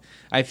I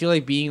feel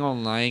like being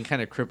online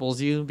kind of cripples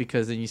you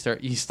because then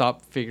you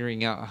stop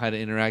figuring out how to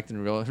interact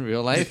in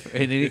real life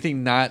and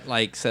anything not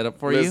like set up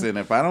for you. Listen,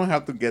 if I don't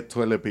have to get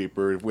toilet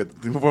paper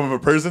from a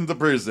person to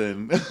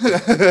person.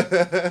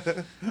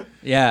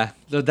 Yeah.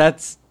 So I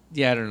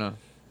don't know.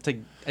 It's like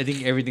I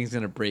think everything's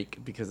gonna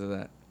break because of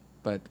that.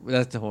 But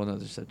that's a whole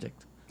other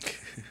subject.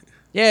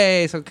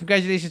 Yay! So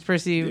congratulations,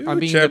 Percy, on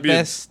being champions. the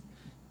best.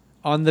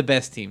 On the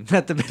best team,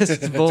 not the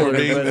best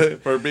bowler.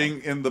 for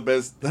being on the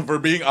best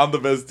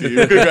team.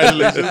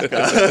 Congratulations.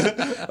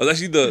 I was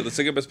actually the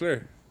second best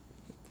player.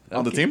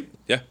 On the team?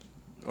 Yeah.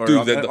 Or,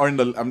 Dude, in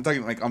the I'm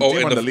talking like on the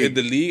team or the league. In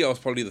the league, I was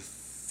probably the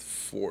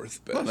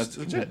fourth best. Oh, that's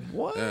legit.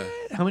 What? Yeah.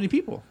 How many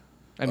people?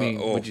 I mean,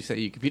 oh. would you say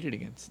you competed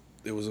against?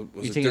 It was You're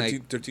 13,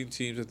 taking, 13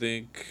 teams, I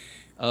think.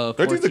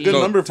 13's a good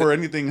No, number for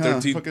anything, huh?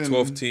 13, Fucking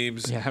 12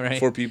 teams. Yeah, right.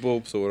 4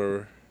 people, so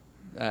whatever.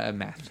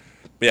 Math.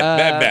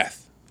 Yeah, math.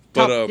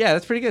 Top, But yeah,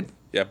 that's pretty good.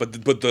 yeah, but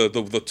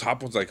the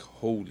top one's like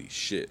holy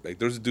shit. Like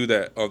there's a dude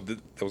that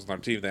was on our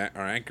team that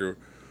our anchor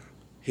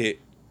hit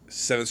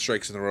 7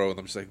 strikes in a row, and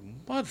I'm just like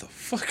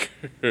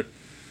motherfucker.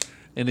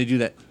 And they do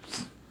that.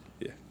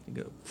 Yeah.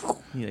 You go.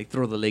 You like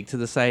throw the leg to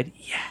the side.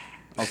 Yeah.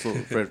 Also,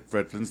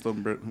 Fred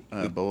Flintstone,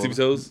 Boa. Tippy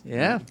toes.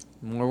 Yeah.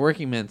 More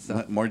working man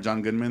stuff. More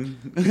John Goodman.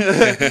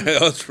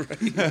 That's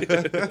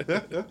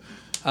right.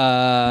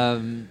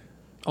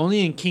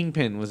 Only in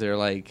Kingpin was there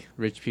like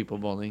rich people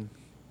bowling.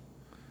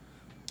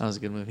 That was a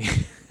good movie.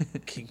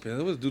 Kingpin.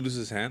 That was dude lose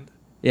his hand.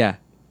 Yeah.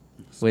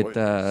 With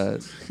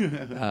Spoilers.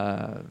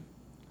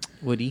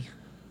 Woody.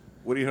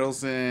 Woody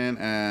Harrelson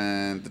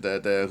and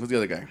who's the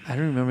other guy? I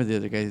don't remember the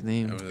other guy's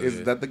name.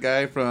 Is that the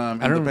guy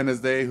from I don't- Independence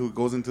Day who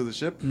goes into the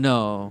ship?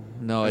 No,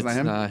 It's it's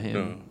not not him?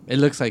 him. No. It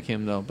looks like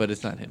him though, but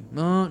it's not him.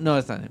 No,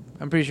 it's not him.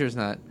 I'm pretty sure it's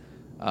not.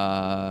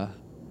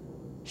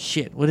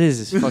 Shit. What is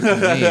his fucking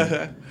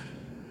name?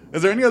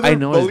 Is there any I other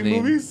know his bowling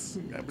name. movies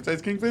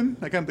besides Kingpin?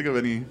 I can't think of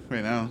any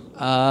right now.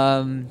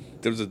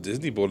 There was a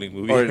Disney bowling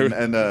movie. Or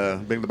and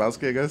Big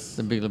Lebowski, I guess.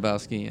 The Big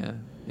Lebowski.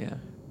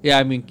 Yeah.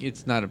 I mean,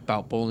 it's not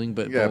about bowling,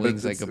 but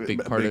bowling's like it's a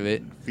big part of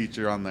it.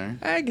 Feature on there.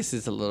 I guess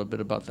it's a little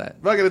bit about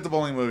that. Fuck it, it's a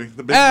bowling movie.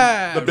 The Big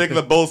Ah!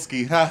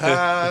 Lebowski. Ha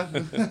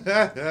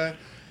ha.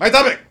 My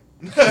topic.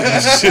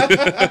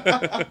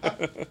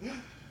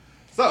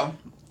 So,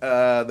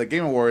 the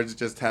Game Awards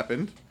just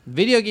happened.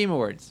 Video Game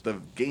Awards. The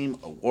Game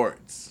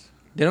Awards.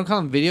 They don't call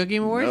them Video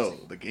Game Awards? No,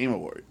 the Game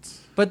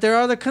Awards. But there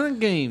are other kind of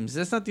games.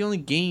 That's not the only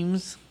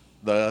games.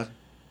 The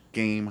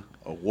Game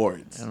I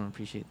Awards. don't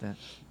appreciate that.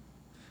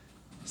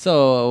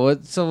 So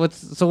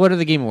what are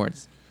the Game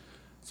Awards?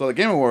 So the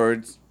Game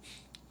Awards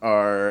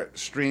are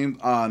streamed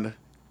on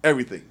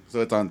everything. So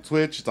it's on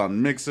Twitch, it's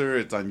on Mixer,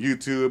 it's on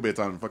YouTube, it's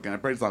on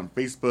it's on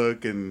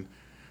Facebook, and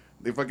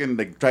they fucking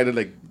like try to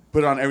like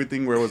put it on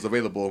everything where it was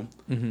available.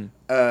 Mm-hmm.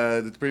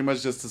 It's pretty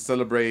much just to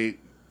celebrate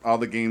all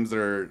the games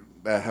that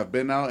have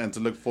been out and to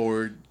look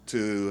forward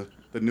to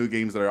the new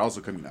games that are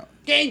also coming out.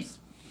 Games.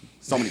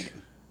 So many games.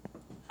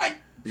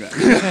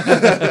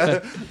 Yeah.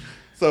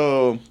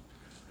 So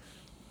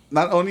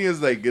not only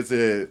is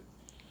the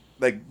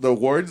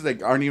awards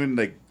like aren't even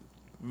like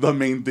the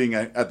main thing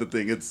at the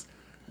thing. It's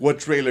what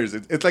trailers.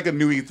 It's like a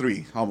new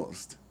E3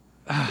 almost,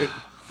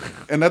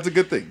 and that's a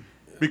good thing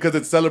because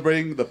it's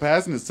celebrating the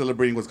past and it's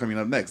celebrating what's coming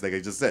up next. Like I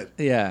just said.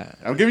 Yeah.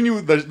 I'm giving you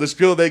the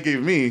spiel they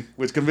gave me,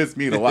 which convinced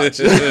me to watch.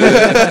 That's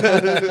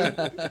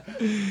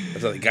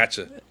how they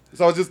gotcha.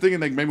 So I was just thinking,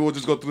 like, maybe we'll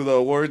just go through the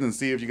awards and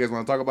see if you guys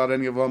want to talk about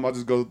any of them.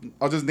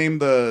 I'll just name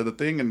the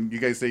thing, and you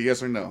guys say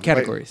yes or no.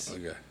 Categories.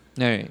 Okay.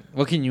 All right.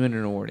 What can you win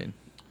an award in?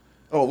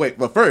 Oh wait,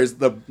 but first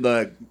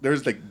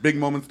there's like big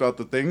moments throughout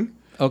the thing,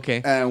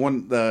 Okay. and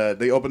when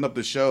they opened up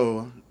the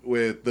show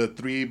with the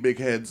 3 big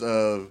heads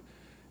of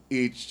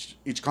each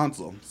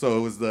console. So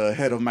it was the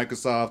head of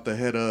Microsoft, the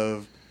head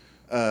of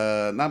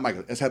not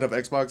Michael, as head of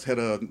Xbox, head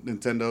of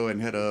Nintendo,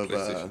 and head of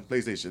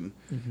PlayStation.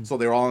 So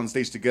they were all on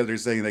stage together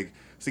saying like,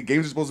 see,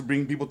 games are supposed to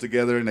bring people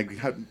together and like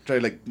try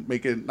to like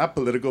make it not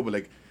political, but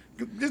like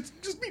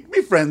just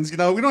be friends. You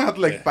know, we don't have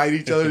to like fight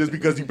each other just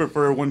because you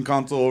prefer one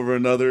console over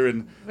another.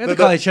 And we have to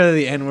call each other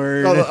the N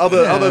word. All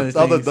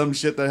the dumb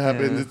shit that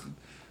happened.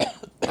 Yeah.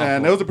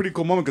 And that was a pretty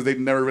cool moment because they'd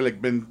never really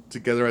like, been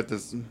together at the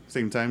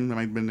same time. They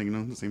might have been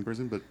like, the same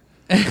person, but.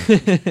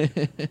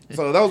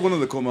 So that was one of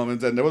the cool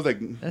moments, and there was like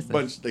a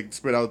bunch like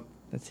spread out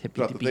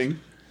throughout the thing.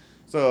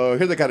 So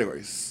here's the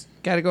categories.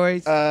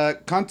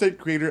 Content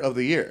creator of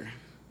the year.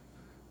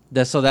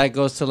 So that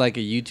goes to like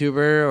a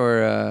YouTuber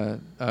or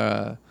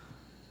a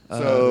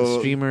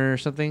streamer or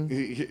something.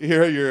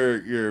 Here are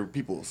your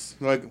peoples.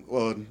 Like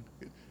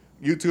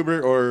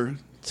YouTuber or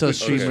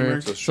streamer.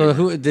 Okay. So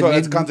who? So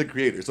that's content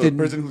creator. So the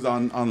person who's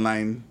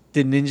online.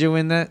 Did Ninja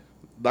win that?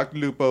 Dr.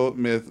 Lupo,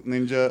 Myth,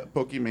 Ninja,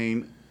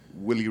 Pokimane,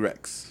 Willy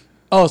Rex.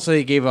 Oh, so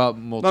they gave out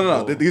multiple.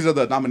 No. These are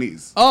the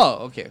nominees.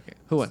 Oh, okay.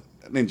 Who won?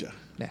 Ninja.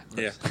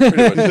 Yeah. Pretty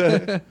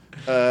much.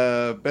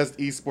 Best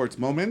esports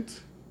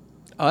moment.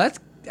 Oh,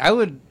 I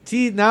would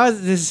see now.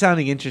 This is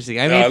sounding interesting.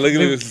 I mean, look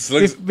at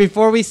this.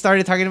 Before we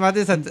started talking about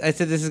this, I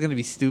said this is going to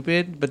be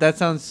stupid, but that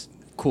sounds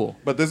cool.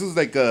 But this is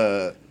like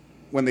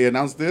when they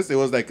announced this, it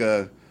was like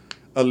a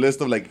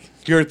list of like,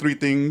 here are 3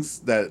 things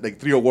that like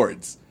 3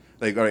 awards.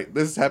 Like, all right,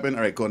 this happened.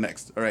 All right, go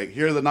next. All right,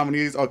 here are the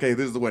nominees. Okay,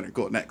 this is the winner.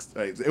 Go next.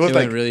 All right, it was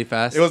like went really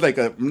fast. It was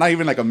like not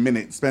even like a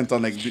minute spent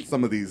on like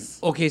some of these.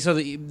 Okay, so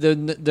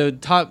the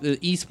top the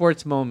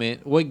esports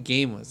moment. What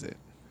game was it?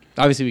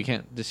 Obviously, we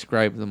can't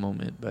describe the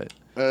moment, but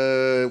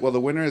well,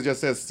 the winner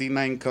just says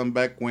C9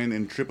 comeback win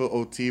in triple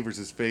OT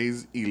versus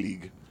FaZe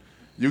E-League.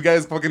 You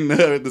guys fucking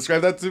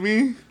describe that to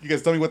me. You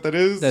guys tell me what that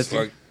is. That's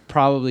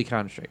probably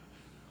Counter-Strike.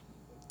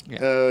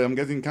 Yeah. I'm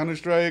guessing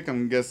Counter-Strike.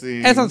 I'm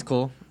guessing. That sounds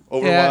cool.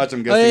 Overwatch. Yeah.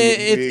 I'm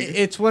guessing.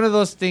 It's one of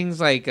those things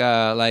like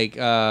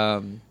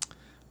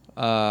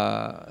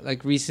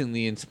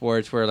recently in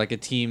sports where like a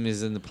team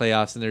is in the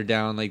playoffs and they're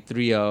down like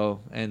 3-0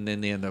 and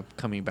then they end up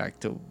coming back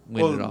to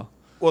win it all.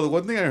 Well, the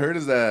one thing I heard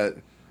is that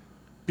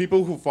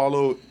people who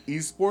follow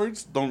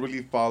esports don't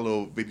really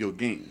follow video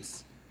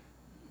games.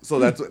 So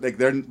that's like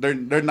they're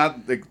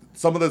not like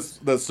some of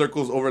the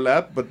circles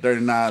overlap, but they're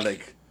not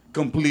like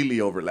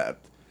completely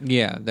overlapped.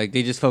 Yeah, like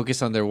they just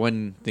focus on their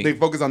one thing. They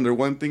focus on their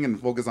one thing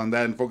and focus on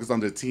that and focus on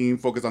their team,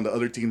 focus on the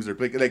other teams they're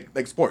playing,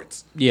 like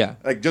sports. Yeah.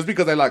 Like just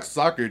because I like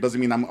soccer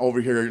doesn't mean I'm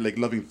over here like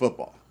loving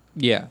football.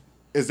 Yeah.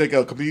 It's like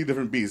a completely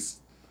different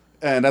beast.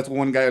 And that's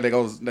one guy like I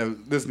was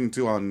listening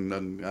to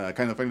on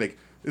Kind of Funny. Like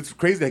it's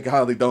crazy like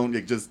how they don't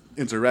like just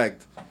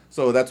interact.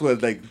 So that's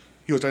what like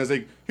he was trying to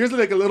say. Here's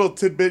like a little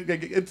tidbit.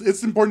 Like,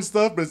 it's important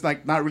stuff, but it's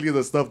like not really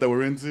the stuff that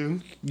we're into.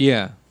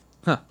 Yeah.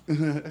 Huh.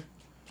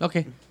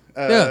 Okay.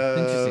 Yeah.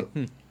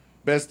 Interesting.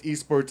 Best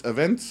esports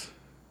event.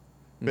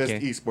 Best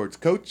esports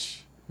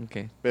coach.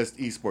 Okay. Best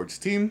esports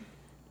team.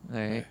 All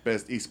right.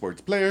 Best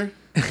esports player.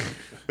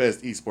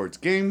 Best esports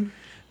game.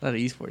 A lot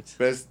of esports.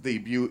 Best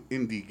debut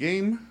indie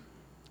game.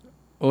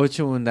 Which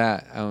one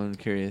that? I'm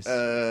curious.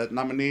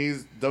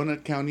 Nominees: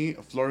 Donut County,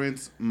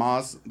 Florence,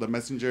 Moss, The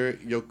Messenger,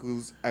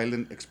 Yoku's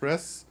Island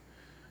Express.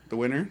 The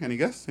winner? Any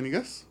guess?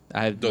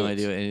 I have no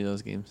idea what any of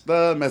those games.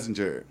 The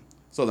Messenger.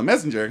 So The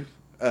Messenger,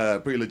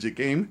 pretty legit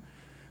game.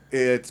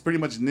 It's pretty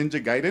much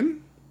Ninja Gaiden,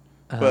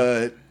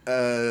 but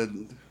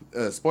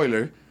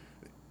spoiler,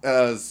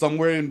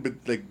 somewhere in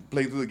like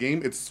playing through the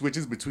game, it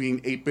switches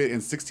between 8-bit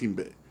and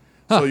 16-bit.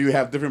 Huh. So you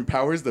have different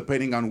powers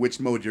depending on which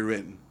mode you're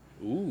in.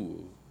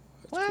 Ooh,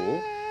 that's cool.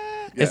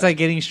 Yeah. It's like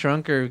getting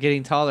shrunk or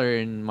getting taller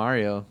in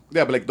Mario.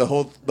 Yeah, but like the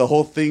whole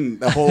thing,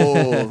 the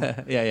whole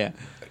yeah.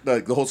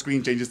 The whole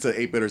screen changes to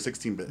 8-bit or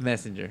 16-bit.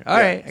 Messenger. All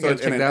right, I gotta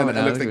check that one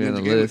out. It looks like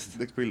Ninja Gaiden.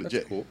 Looks pretty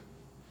legit. That's cool.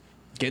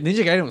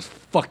 Ninja Gaiden was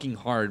fucking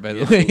hard, by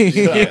the way.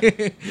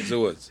 Yes, it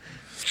was.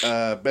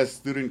 Best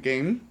student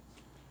game,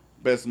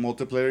 best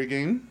multiplayer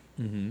game,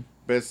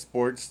 best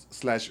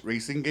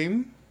sports/racing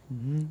game.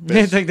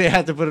 It's like they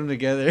had to put them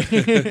together.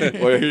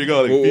 Well, here you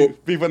go.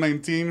 Like FIFA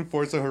 19,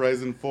 Forza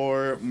Horizon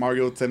 4,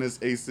 Mario Tennis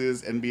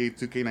Aces, NBA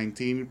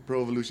 2K19,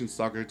 Pro Evolution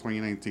Soccer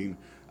 2019.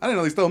 I didn't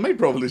know they still made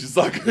Pro Evolution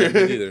Soccer. Yeah,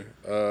 me neither.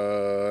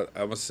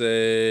 I'm gonna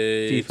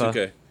say FIFA.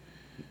 2K.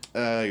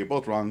 You're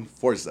both wrong.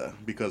 Forza,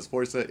 because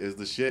Forza is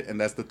the shit, and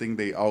that's the thing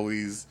they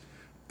always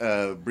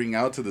bring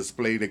out to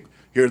display. Like,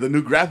 here are the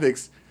new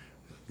graphics.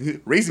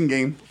 Racing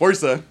game,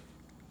 Forza.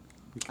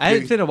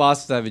 It's been a while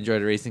since I've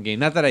enjoyed a racing game.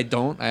 Not that I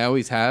don't. I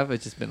always have.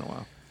 It's just been a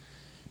while.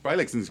 Probably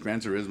like since Gran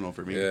Turismo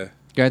for me. Yeah.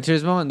 Gran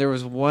Turismo, and there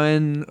was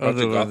one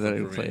other one that I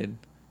Gotham played.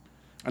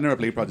 I never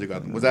played Project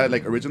Gotham. Was that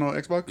like original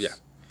Xbox? Yeah.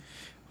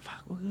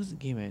 Fuck, what was the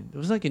game? It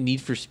was like a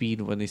Need for Speed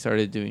when they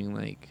started doing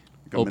like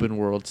open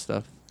world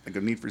stuff. Like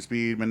a Need for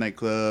Speed, Midnight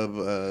Club.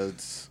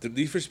 The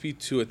Need for Speed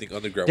 2, I think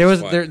Underground there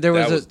was fun. there that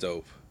was was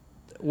dope.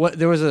 What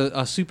there was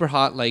a super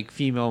hot like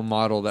female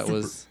model that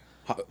was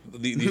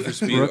Need for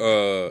Speed.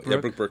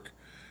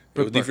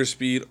 Brooke. Need for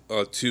Speed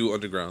 2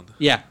 Underground.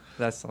 Yeah,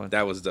 that's the one.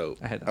 That was dope.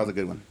 I had that was a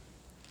good one.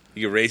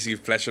 You can race, you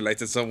can flash your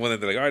lights at someone,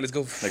 and they're like, all right, let's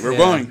go. Like, we're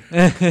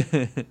Yeah.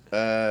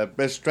 going.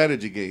 Best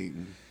strategy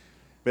game.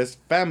 Best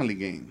family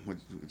game,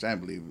 which I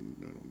believe.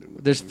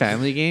 There's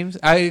family games.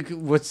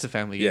 What's the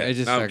family game? Yeah, I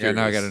just now I'm now I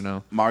curious. gotta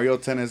know. Mario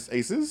Tennis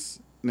Aces,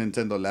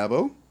 Nintendo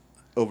Labo,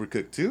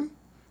 Overcooked 2,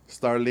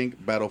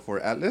 Starlink Battle for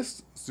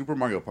Atlas, Super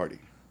Mario Party.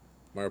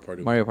 Mario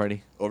Party. Mario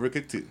Party.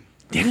 Overcooked 2.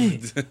 Damn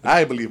it!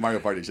 I believe Mario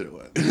Party should have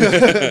won.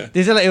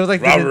 They said like, it was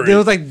like Robbery. it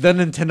was like the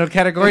Nintendo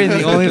category and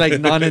the only like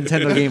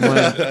non-Nintendo game won.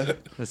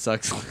 That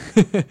sucks.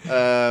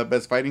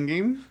 Best fighting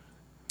game,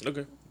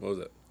 Okay. What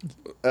was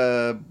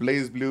that?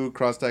 Blaze Blue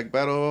Cross Tag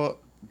Battle,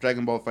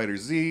 Dragon Ball Fighter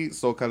Z,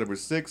 Soul Calibur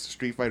 6,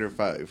 Street Fighter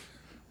 5.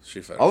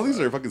 Street Fighter. All these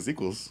 5. are fucking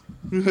sequels.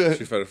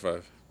 Street Fighter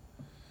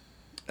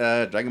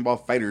 5. Dragon Ball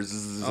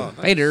Fighters. Oh, nice.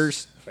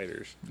 Fighters.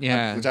 Fighters.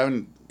 Yeah. Which I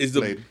haven't Is the-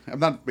 played. I'm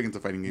not big into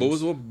fighting games. What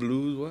was the one?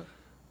 Blue? What?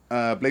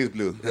 Blaze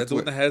Blue. That's the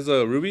one that has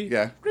a Ruby?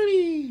 Yeah.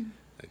 Ruby.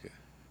 Okay.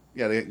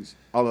 Yeah,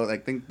 I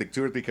think like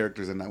 2 or 3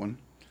 characters in that one.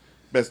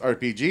 Best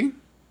RPG.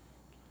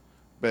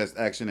 Best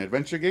action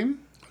adventure game.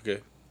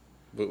 Okay.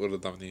 What are the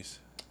nominees?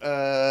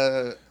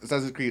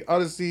 Assassin's Creed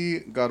Odyssey,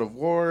 God of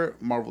War,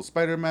 Marvel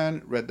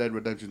Spider-Man, Red Dead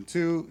Redemption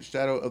 2,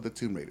 Shadow of the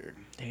Tomb Raider.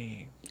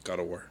 Dang. God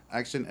of War.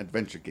 Action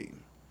adventure game.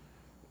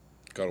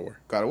 God of War.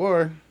 God of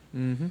War.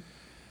 Mm-hmm.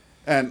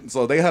 And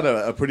so they had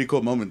a pretty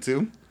cool moment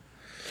too.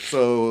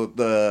 So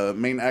the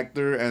main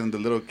actor and the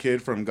little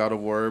kid from God of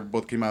War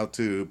both came out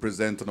to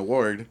present an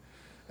award,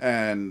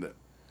 and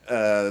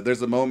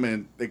there's a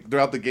moment like,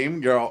 throughout the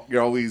game you're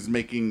always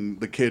making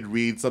the kid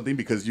read something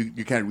because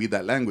you can't read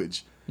that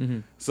language. Mm-hmm.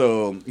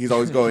 So he's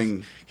always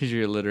going. Because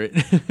you're illiterate.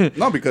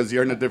 No, because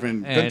you're in a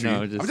different I country.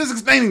 know, I'm just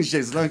explaining shit.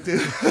 It's like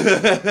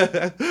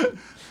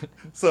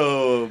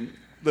so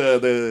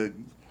the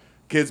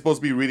kid's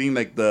supposed to be reading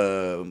like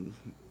the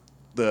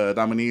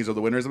nominees or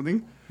the winner or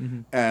something,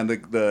 and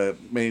the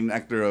main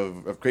actor of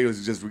Kratos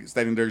is just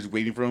standing there just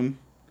waiting for him,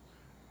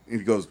 and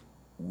he goes,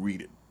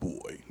 "Read it,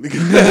 boy." And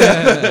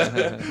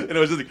it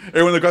was just like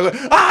everyone in the crowd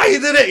like, he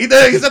did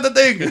it, he said the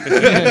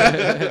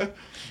thing.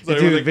 So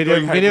everyone, Dude, like,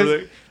 going hyper,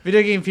 like,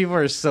 video game people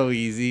are so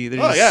easy. They're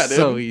Oh, just yeah, dude.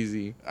 so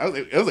easy.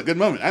 it was a good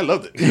moment. I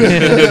loved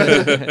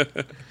it.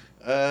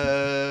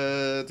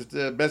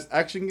 Best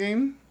action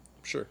game.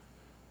 Sure.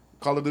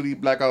 Call of Duty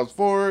Black Ops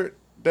 4,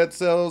 Dead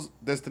Cells,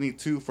 Destiny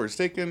 2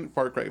 Forsaken,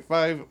 Far Cry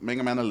 5,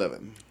 Mega Man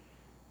 11.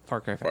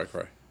 Far Cry 5. Far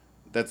Cry.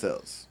 Dead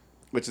Cells,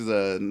 which is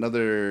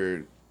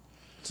another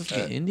It's just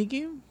an indie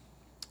game?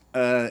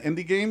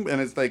 indie game,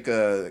 and it's like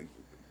a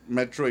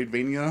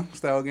Metroidvania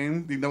style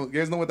game. Do you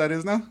guys know what that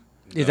is now?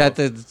 Is that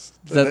the That's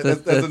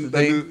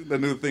thing? the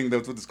new thing.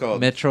 That's what it's called.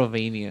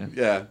 Metrovania.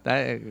 Yeah.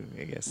 That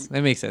I guess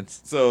that makes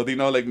sense. So do you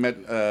know like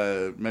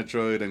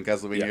Metroid and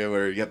Castlevania Yeah.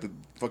 where you have to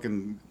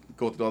fucking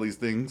go through all these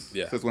things?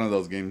 Yeah. So it's one of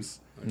those games.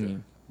 Okay.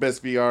 Mm.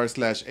 Best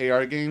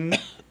VR/AR game.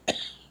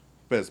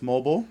 Best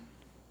mobile.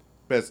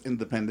 Best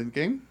independent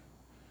game.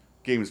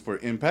 Games for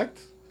impact.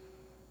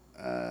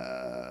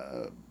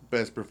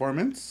 Best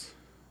performance.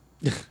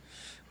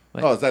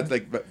 What? Oh, that's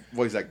like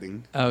voice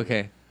acting.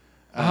 Okay.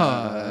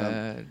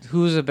 Um,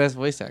 Who's the best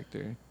voice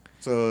actor?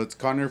 So it's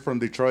Connor from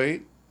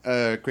Detroit,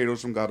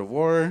 Kratos from God of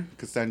War,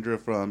 Cassandra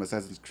from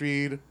Assassin's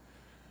Creed,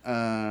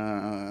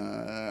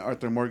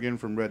 Arthur Morgan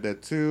from Red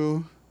Dead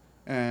 2,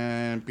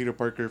 and Peter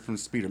Parker from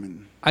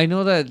Spider-Man. I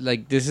know that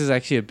like this is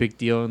actually a big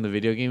deal in the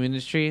video game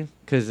industry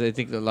because I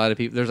think a lot of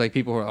people there's like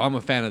people who are I'm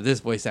a fan of this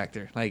voice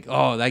actor, like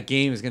oh that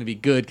game is gonna be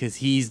good because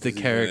he's the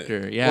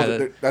character. Yeah,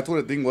 Well, that's what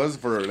the thing was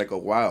for like a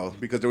while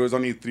because there was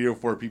only 3 or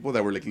 4 people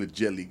that were like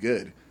legitly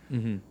good,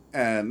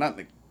 and not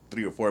like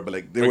 3 or 4, but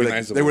like they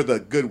Recognizable. were the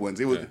good ones.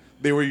 Yeah.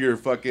 They were your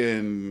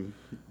fucking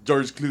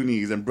George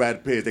Clooney's and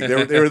Brad Pitt. Like,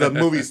 they were the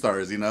movie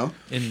stars, you know.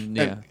 and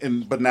yeah.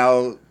 But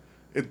now,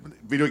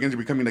 video games are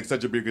becoming like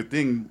such a bigger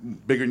thing.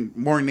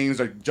 More names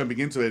are jumping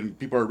into it, and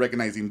people are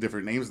recognizing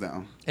different names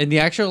now. And the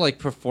actual like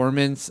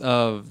performance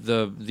of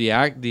the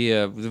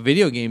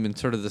video game and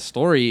sort of the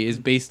story is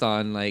based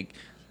on like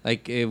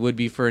it would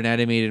be for an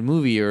animated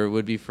movie or it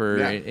would be for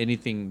Yeah.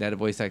 anything that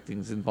voice acting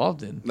is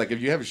involved in. Like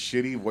if you have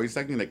shitty voice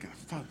acting, like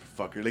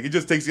fucker, like it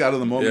just takes you out of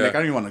the moment. Yeah. Like I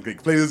don't even want to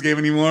play this game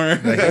anymore.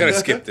 Like, I gotta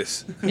skip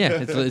this. Yeah,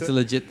 it's a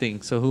legit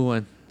thing. So who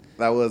won?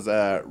 That was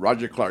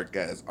Roger Clark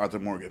as Arthur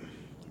Morgan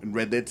in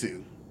Red Dead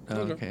 2. Oh,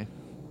 Okay. okay.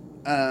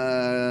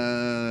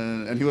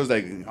 And he was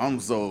like, I'm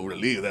so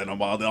relieved that I'm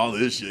about all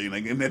this shit.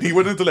 Like, and then he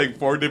went into like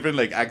 4 different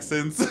like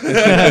accents,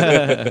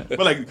 but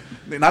like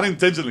not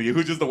intentionally. It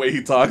was just the way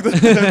he talked.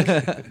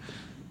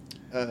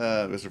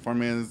 Best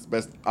performance,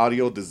 best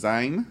audio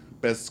design,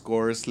 best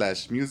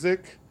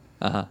score/music,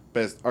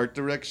 best art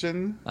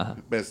direction,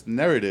 best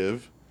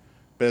narrative,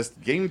 best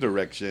game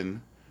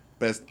direction,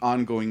 best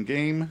ongoing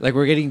game, Like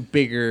we're getting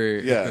bigger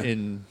Yeah.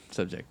 in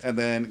subject. and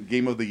then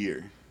game of the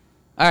year.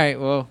 All right,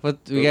 well,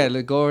 we got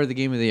to go over the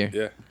game of the year.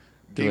 Yeah.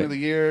 Do Game it. of the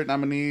Year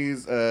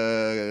nominees: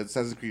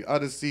 Assassin's Creed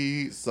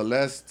Odyssey,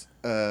 Celeste,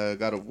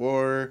 God of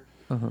War,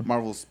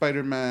 Marvel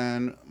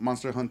Spider-Man,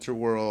 Monster Hunter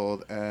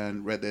World,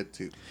 and Red Dead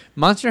 2.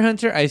 Monster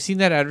Hunter, I've seen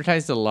that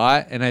advertised a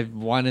lot, and I've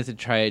wanted to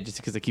try it just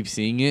because I keep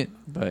seeing it.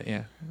 But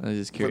yeah, I was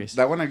just curious.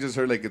 But that one I just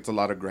heard like it's a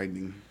lot of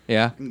grinding.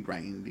 Yeah. And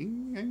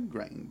grinding and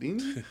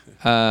grinding.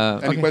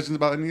 Any Any questions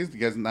about any of these? Do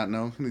you guys not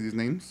know any of these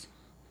names?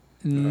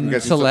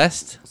 guys-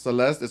 Celeste,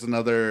 Celeste is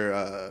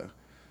another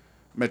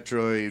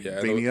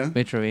Metroidvania.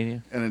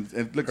 Metroidvania. And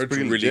it looks Heard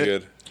pretty really legit.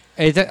 good.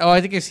 I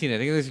think I've seen it. I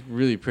think it looks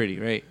really pretty,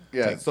 right?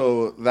 Yeah, Like-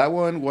 so that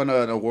one won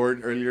an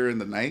award earlier in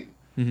the night.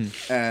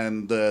 Mhm.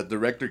 And the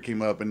director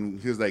came up and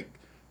he was like,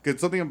 it's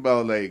something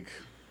about like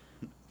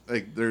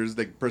there's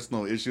like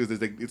personal issues.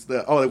 It's like it's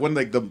the one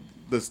like the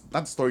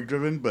not story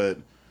driven, but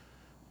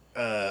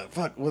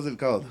fuck, what's it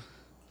called?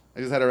 I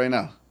just had it right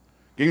now.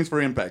 Games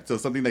for Impact. So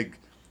something like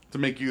to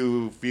make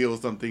you feel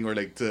something or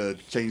like to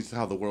change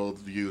how the world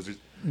views.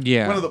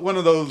 Yeah. One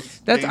of those.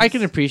 That's I games.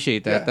 can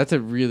appreciate that. Yeah. That's a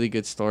really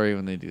good story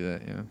when they do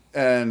that. Yeah.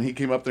 And he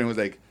came up there and was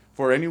like,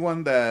 for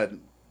anyone that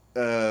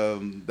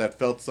that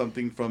felt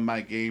something from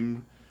my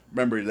game,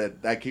 remember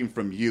that came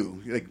from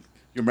you. Like,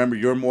 you remember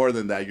you're more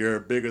than that. You're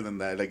bigger than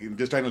that. Like,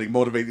 just trying to like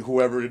motivate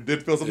whoever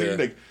did feel something. Yeah.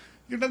 Like,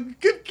 you know,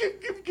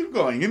 keep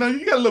going. You know,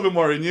 you got a little bit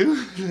more in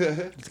you.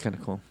 It's kind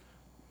of cool.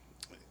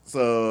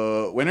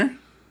 So, winner?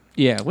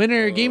 Yeah.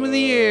 Winner, game of the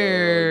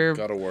year,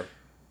 God of War.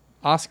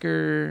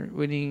 Oscar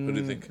winning. What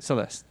do you think?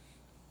 Celeste.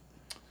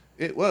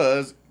 It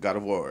was God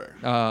of War.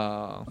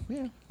 Yeah.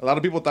 A lot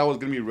of people thought it was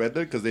gonna be Red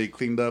Dead because they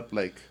cleaned up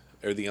like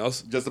Everything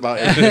else? just about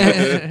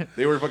everything.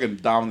 They were fucking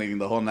dominating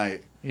the whole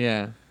night.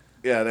 Yeah.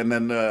 Yeah, and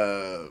then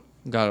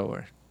God of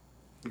War.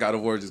 God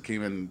of War just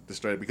came and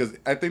destroyed it because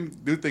I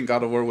do think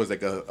God of War was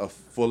like a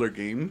fuller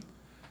game.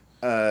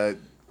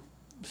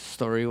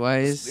 Story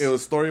wise. It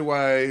was story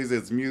wise,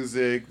 it's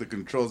music, the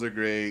controls are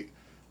great.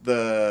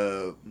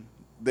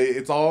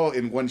 It's all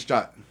in one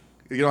shot.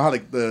 You know how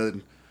like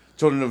the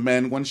Children of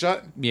Men one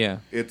shot? Yeah.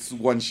 It's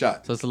one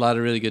shot. So it's a lot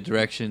of really good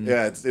direction.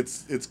 Yeah,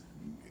 it's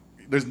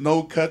there's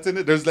no cuts in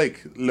it. There's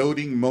like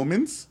loading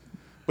moments,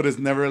 but it's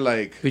never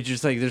like But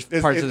just like there's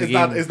it's, parts it's, of the it's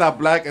game. not it's not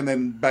black and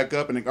then back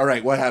up and like, all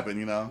right, what happened?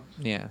 You know,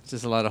 Yeah, it's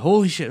just a lot of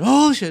holy shit,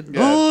 oh shit, Yeah.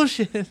 oh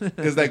shit.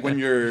 because like when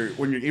you're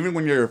even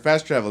when you're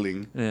fast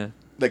traveling, Yeah.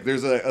 like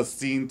there's a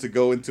scene to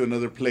go into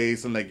another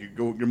place and like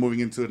you're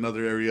moving into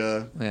another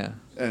area. Yeah.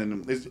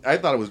 And I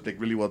thought it was like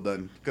really well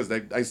done because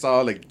I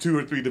saw like 2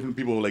 or 3 different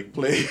people like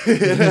play. I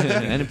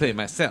didn't play it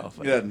myself.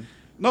 Yeah,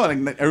 no, like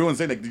everyone's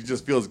saying like it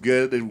just feels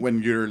good and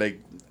when you're like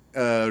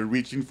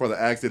reaching for the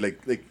axe, it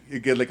like you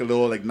get like a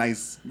little like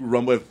nice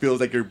rumble. It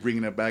feels like you're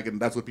bringing it back, and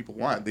that's what people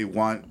want. They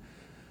want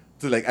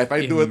to like if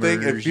I do a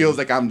thing, it Immersion. feels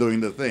like I'm doing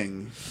the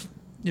thing.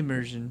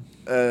 Immersion.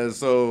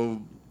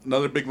 So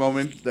another big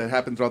moment that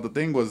happened throughout the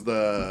thing was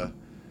there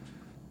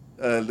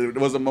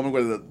was a moment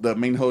where the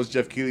main host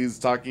Jeff Keighley is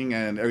talking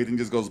and everything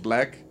just goes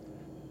black,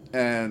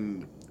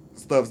 and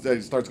stuff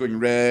that starts going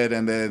red,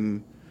 and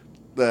then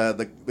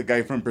the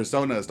guy from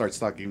Persona starts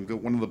talking.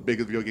 One of the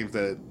biggest video games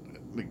that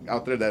like,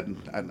 out there that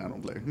I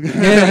don't play.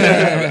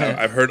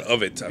 I've heard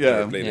of it. I've Yeah.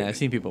 never played Yeah, I've it.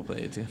 seen people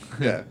play it too.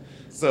 Yeah.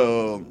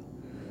 So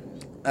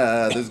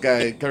this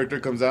character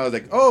comes out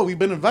like, oh, we've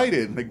been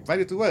invited. Like,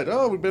 invited to what?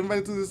 Oh, we've been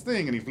invited to this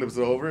thing, and he flips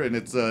it over, and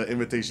it's an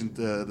invitation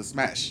to the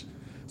Smash.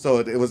 So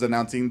it was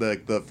announcing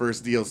the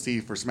first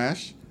DLC for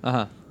Smash,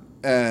 Uh-huh.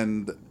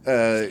 and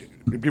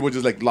people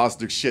just like lost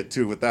their shit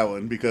too with that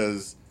one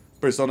because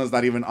Persona's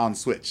not even on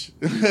Switch.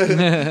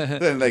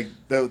 And like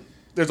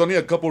there's only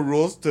a couple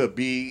rules to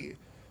be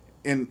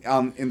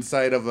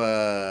inside of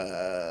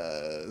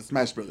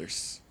Smash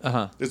Brothers.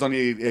 Uh-huh. There's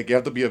only like, you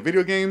have to be a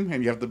video game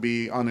and you have to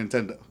be on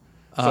Nintendo.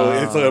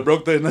 So it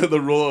broke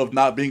the rule of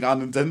not being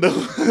on Nintendo.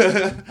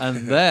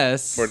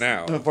 Unless For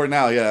now. For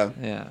now, yeah.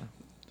 Yeah.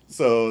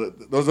 So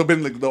those have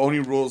been like the only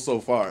rules so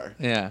far.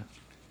 Yeah.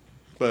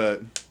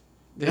 But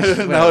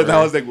Whatever.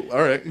 now it's like,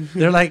 all right.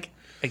 They're like,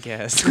 I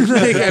guess.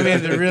 Like, I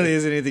mean, there really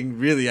isn't anything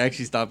really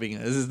actually stopping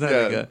us. It's not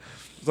like Yeah. a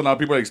So now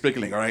people are like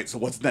speculating, all right, so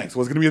what's next?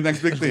 What's going to be the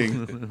next big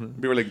thing?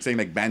 People are like saying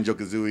like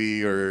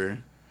Banjo-Kazooie, or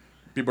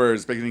people are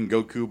speculating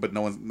Goku, but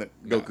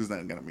Goku's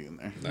not going to be in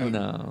there.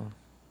 no.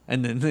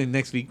 And then the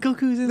next week,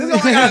 Goku's in there.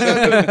 Oh my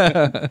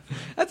God,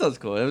 That sounds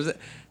cool.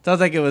 Sounds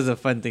like it was a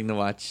fun thing to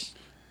watch.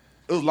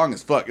 It was long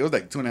as fuck. It was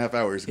like 2.5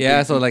 hours.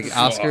 Yeah, so like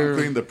Oscar,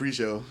 Including the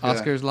pre-show. Yeah.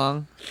 Oscars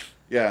long.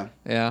 Yeah.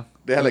 Yeah.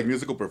 They had like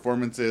musical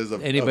performances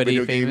of Anybody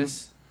video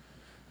famous?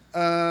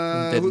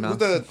 games. Dead Who's Mouse.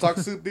 the Talk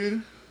Soup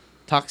dude?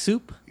 Talk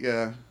soup.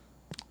 Yeah.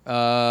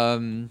 I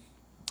don't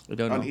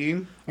On know.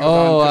 Ian?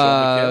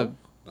 Oh,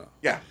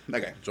 Yeah,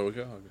 that guy. Joe McHale?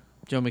 Okay.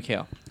 Joe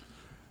McHale.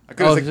 I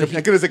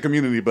could have said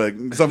Community, but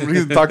some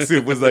reason Talk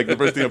Soup was like the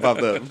first thing that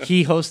popped up.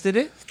 He hosted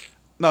it.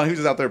 No, he was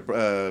just out there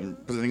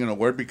presenting an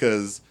award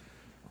because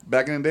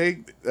back in the day,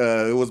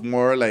 it was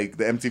more like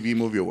the MTV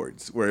Movie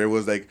Awards, where it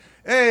was like,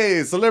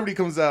 hey, celebrity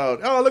comes out.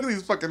 Oh, look at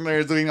these fucking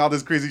nerds doing all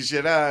this crazy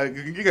shit.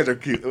 You guys are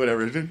cute,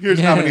 whatever. Here's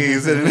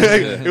nominees. And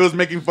it was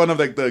making fun of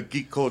like the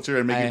geek culture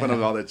and making fun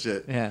of all that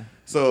shit. Yeah.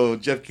 So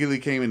Jeff Keighley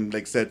came and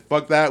like said,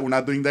 "Fuck that! We're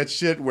not doing that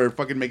shit. We're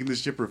fucking making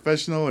this shit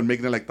professional and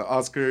making it like the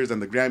Oscars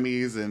and the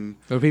Grammys and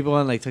Were people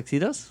in like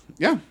tuxedos?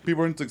 yeah,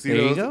 people are in tuxedos.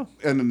 There you go.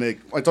 And then like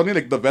it's only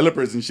like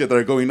developers and shit that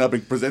are going up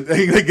and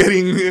presenting, like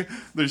getting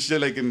their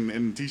shit like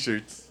in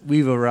t-shirts.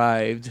 We've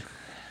arrived.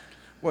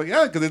 Well,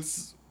 yeah,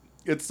 because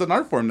it's an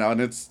art form now,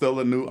 and it's still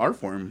a new art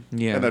form.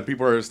 Yeah. And that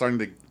people are starting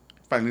to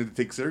finally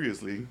take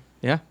seriously.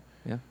 Yeah.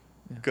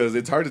 Because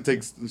it's hard to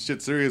take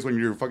shit serious when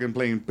you're fucking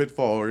playing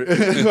Pitfall or,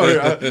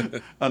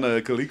 on a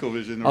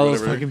ColecoVision or All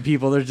those whatever. fucking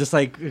people, they're just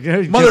like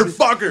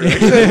Motherfucker!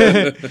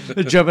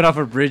 they're jumping off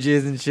of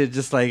bridges and shit,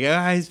 just like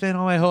I spent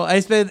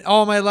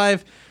all my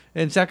life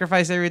and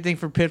sacrificed everything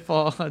for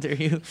Pitfall. How dare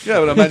you? Yeah,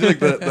 but imagine like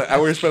the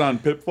hours spent on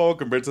Pitfall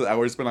compared to the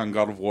hours spent on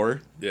God of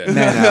War.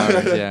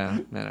 Yeah.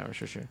 9 hours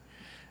for sure.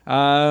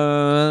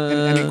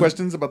 Any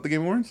questions about the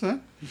Game Awards? Huh?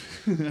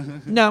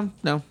 No,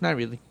 not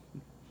really.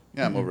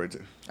 Yeah, I'm over it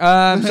too.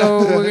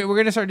 So we're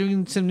gonna start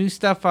doing some new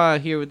stuff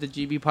here with the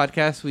GB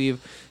podcast.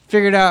 We've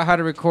figured out how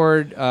to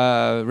record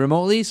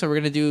remotely, so we're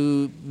gonna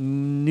do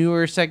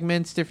newer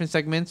segments, different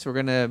segments. We're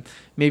gonna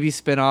maybe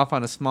spin off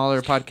on a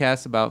smaller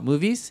podcast about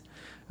movies.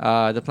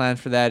 The plan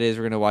for that is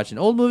we're gonna watch an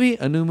old movie,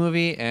 a new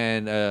movie,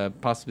 and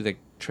possibly like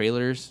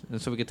trailers,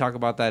 and so we could talk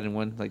about that in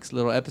one like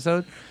little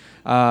episode.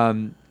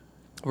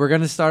 We're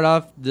gonna start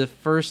off the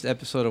first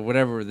episode of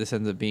whatever this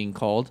ends up being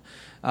called.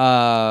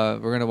 We're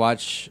gonna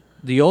watch.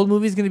 The old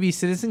movie is going to be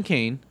Citizen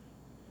Kane.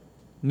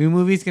 New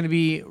movie is going to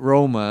be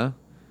Roma.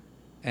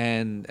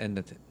 And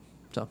that's it.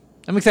 So,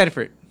 I'm excited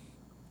for it.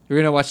 We're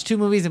going to watch 2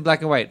 movies in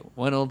black and white.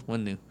 One old,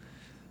 one new.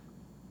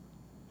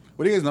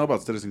 What do you guys know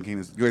about Citizen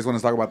Kane? You guys want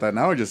to talk about that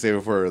now or just save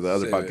it for the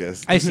other Save it.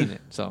 podcast? I've seen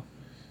it, so.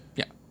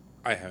 Yeah.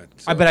 I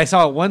haven't. But I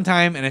saw it one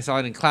time, and I saw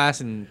it in class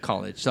in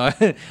college. So,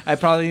 I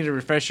probably need a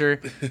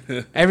refresher.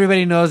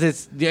 Everybody knows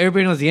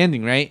the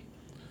ending, right?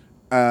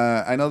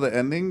 I know the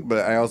ending,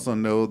 but I also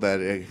know that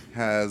it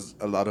has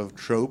a lot of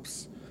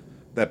tropes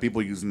that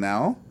people use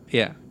now.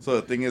 Yeah. So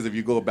the thing is, if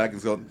you go back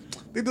and go,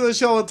 they do this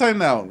shit all the time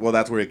now. Well,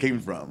 that's where it came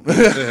from. All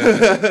So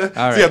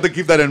right. you have to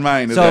keep that in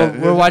mind. So,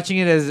 we're watching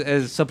it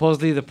as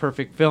supposedly the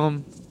perfect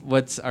film.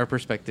 What's our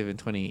perspective in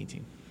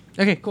 2018?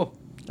 Okay, cool.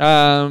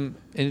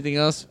 Anything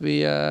else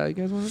you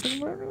guys want to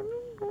talk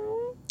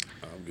about?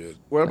 I'm good.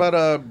 What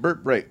about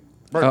Burt Bright?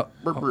 Burt.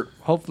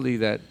 Hopefully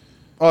that.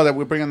 Oh, that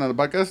we're bringing on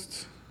the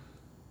podcast?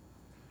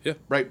 Yeah.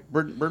 Right,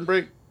 Burn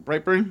Break?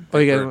 Brightburn? Oh,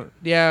 you guys.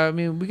 Yeah, I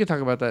mean, we can talk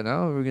about that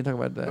now. Or we can talk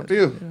about that. Up to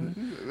you.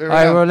 All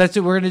right, well,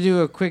 we're gonna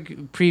do a quick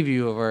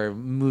preview of our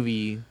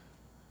movie.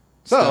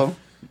 So,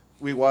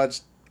 we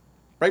watched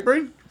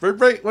Brightburn? Burn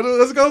Break?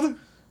 What's it called?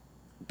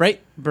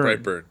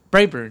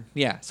 Brightburn.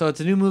 Yeah. So it's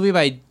a new movie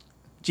by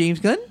James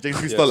Gunn. James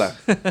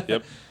Pistola.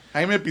 Yep.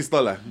 Jaime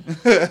Pistola.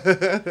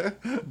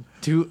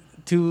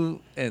 Two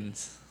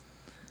ends.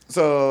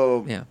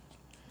 So, Yeah.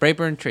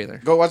 Brightburn trailer.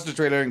 go watch the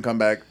trailer and come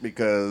back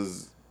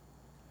because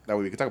that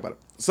way we can talk about it.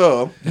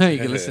 So, You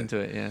can listen to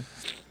it. Yeah.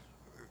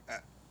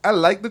 I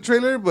like the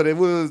trailer, but it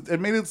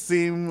made it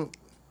seem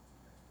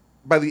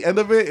by the end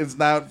of it, it's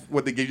not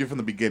what they gave you from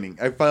the beginning.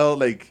 I felt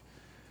like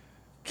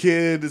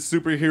kid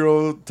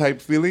superhero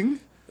type feeling,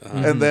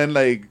 and then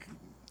like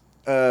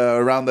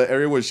around the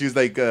area where she's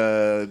like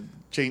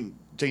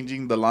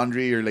changing the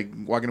laundry or like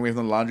walking away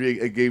from the laundry,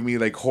 it gave me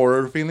like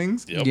horror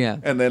feelings. Yep. Yeah.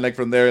 And then like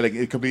from there, like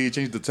it completely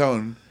changed the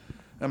tone.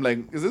 I'm like,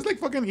 is this like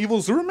fucking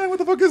evil Superman? What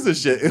the fuck is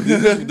this shit?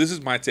 This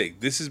is my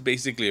take. This is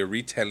basically a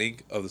retelling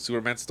of the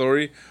Superman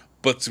story,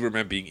 but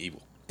Superman being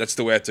evil. That's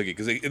the way I took it,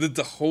 because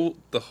the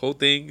whole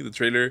thing, the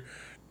trailer,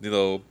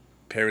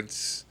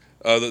 parents,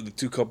 the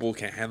two couple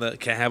can't have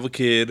a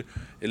kid.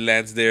 It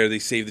lands there. They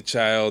save the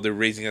child. They're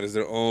raising it as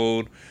their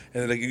own,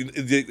 and like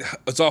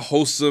it's all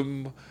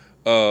wholesome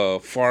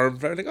farm.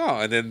 Like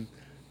and then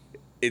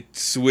it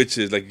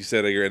switches, like you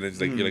said, and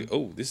it's like you're like,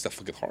 oh, this is a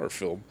fucking horror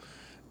film,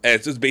 and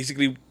it's just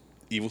basically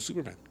evil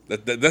Superman.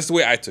 That's the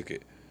way I took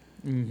it.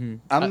 Mm-hmm.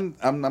 I'm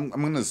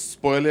gonna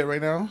spoil it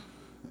right now.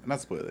 Not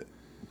spoil it.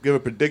 Give a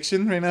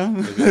prediction right now.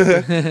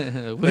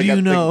 What do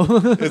you know?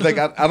 It's like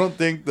I don't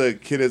think the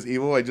kid is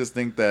evil. I just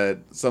think that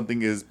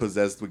something is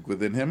possessed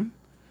within him,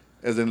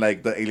 as in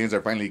like the aliens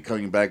are finally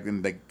coming back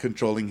and like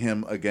controlling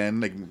him again.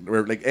 Like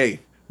we're like, hey,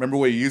 remember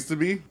what he used to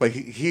be? But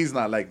he's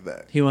not like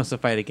that. He wants to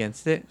fight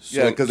against it.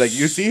 Yeah, because like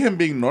you see him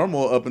being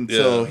normal up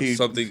until he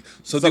something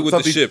with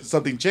the ship.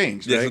 Something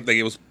changed, Yeah, right? like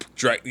it was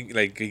dragging,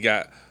 like he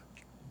got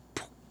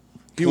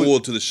He was-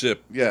 pulled to the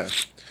ship. Yeah.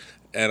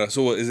 And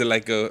so is it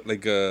like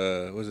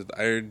was it the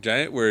Iron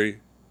Giant where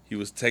he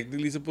was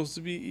technically supposed to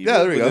be evil? Yeah,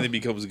 there we but go. then he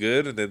becomes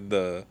good, and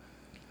then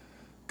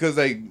Because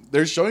like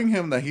they're showing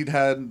him that he'd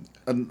had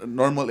a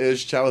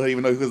normal-ish childhood,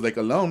 even though he was like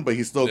alone, but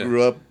he still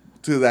grew up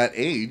to that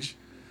age.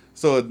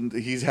 So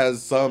he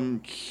has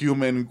some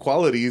human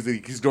qualities.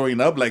 He's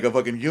growing up like a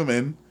fucking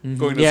human,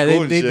 going to Yeah, school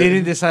they and shit.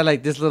 didn't decide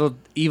like this little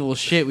evil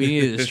shit. We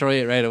need to destroy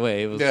it right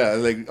away. It was Yeah,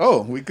 like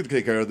we could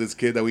take care of this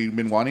kid that we've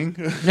been wanting.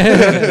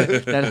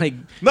 that like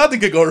Nothing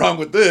could go wrong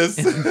with this.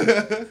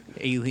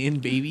 alien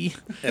baby.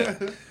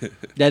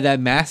 That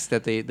mask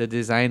that the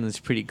design was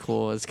pretty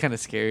cool. It's kind of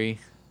scary.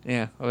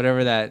 Yeah,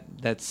 whatever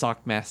that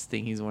sock mask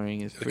thing he's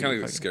wearing is pretty Kind of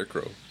like a fucking-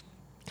 scarecrow.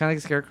 Kind of like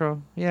a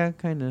scarecrow. Yeah,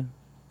 kind of.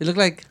 It looked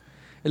like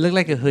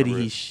a hoodie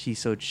Remember he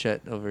sewed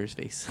shut over his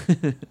face.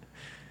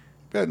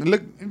 Yeah, it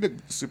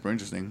looked super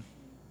interesting.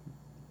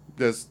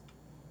 Just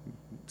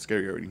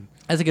scary already.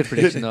 That's a good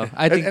prediction, though.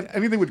 I think.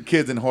 Anything with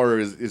kids and horror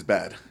is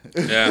bad.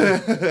 Yeah,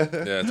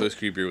 it's always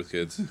creepier with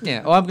kids.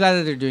 Yeah. Well, I'm glad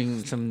that they're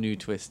doing some new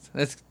twist.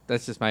 That's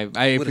just my. I What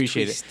a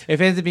appreciate it. twist. If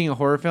it ends up being a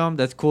horror film,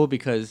 that's cool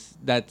because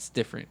that's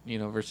different,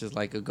 versus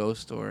like a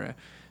ghost or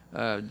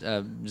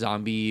a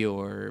zombie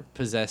or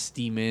possessed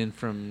demon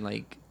from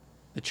like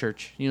the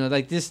church.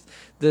 Like this.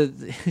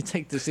 It's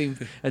like the same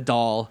a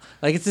doll.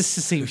 Like it's just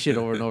the same shit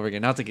over and over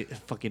again. Now it's like a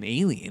fucking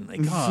alien.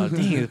 Like oh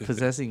dang, it's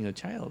possessing a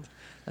child.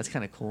 That's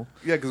kind of cool.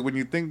 Yeah, because when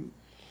you think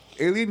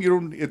alien, you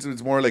don't.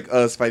 It's more like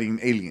us fighting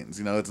aliens.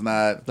 It's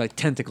not. Like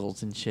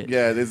tentacles and shit.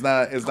 Yeah, it's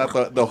not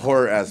the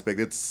horror aspect.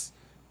 It's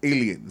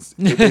aliens,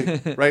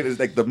 right? It's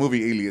like the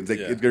movie Aliens. Like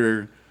Yeah.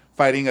 you're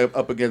fighting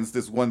up against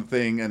this one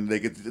thing, and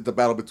like it's a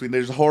battle between.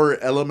 There's horror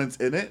elements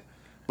in it,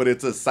 but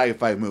it's a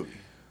sci-fi movie.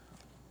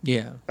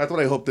 Yeah. That's what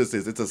I hope this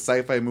is. It's a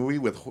sci-fi movie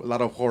with a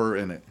lot of horror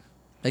in it.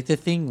 Like the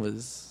Thing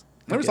was.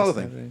 Never I saw guess,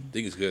 The Thing. I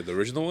think it's good. The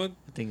original one.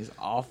 The Thing is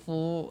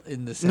awful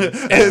in the sense.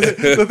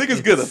 The thing is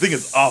good. The thing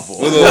is awful.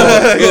 But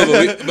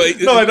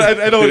No,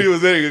 I know what he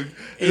was saying.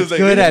 It's like,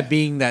 good at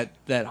being that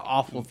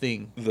awful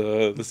thing.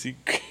 the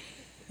secret.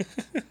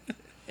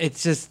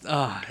 It's just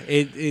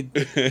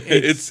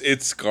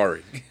It's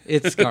scarring.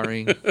 it's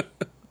scarring.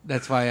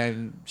 That's why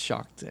I'm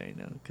shocked right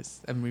now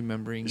because I'm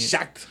remembering it.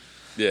 shocked.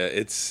 Yeah,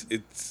 it's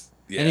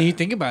yeah. And then you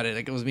think about it,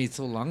 like it was made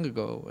so long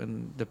ago,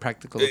 and the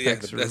practical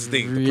effects that's the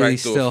thing. really The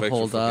practical still effects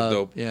hold were fucking up.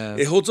 dope. Yeah,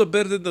 It holds up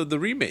better than the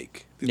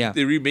remake. Yeah.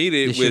 They remade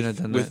They it shouldn't have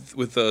done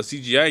with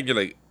CGI, and you're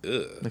like,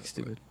 ugh. looks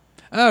stupid.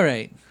 All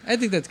right, I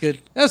think that's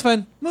good. That was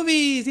fun.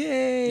 Movies,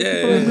 yay! Yeah.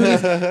 People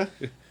like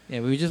movies. Yeah,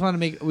 we just want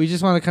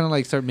to kind of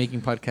like start making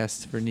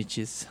podcasts for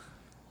niches.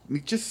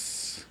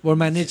 Just Where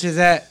my niche is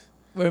at?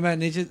 Where my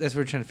niche is? That's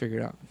what we're trying to figure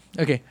it out.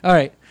 Okay, all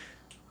right.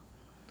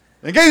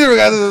 in case you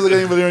forgot, this is the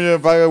Game for the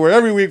Union Podcast, where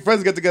every week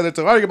friends get together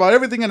to argue about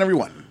everything and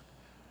everyone.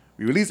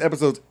 We release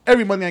episodes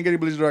every Monday on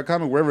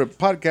GettyBelliger.com and wherever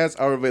podcasts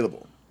are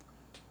available.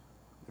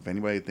 If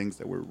anybody thinks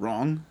that we're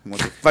wrong and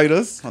wants to fight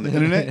us on the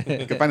internet,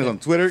 you can find us on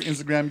Twitter,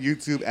 Instagram,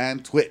 YouTube,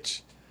 and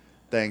Twitch.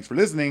 Thanks for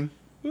listening.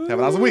 Have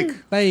an awesome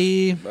week.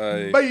 Bye.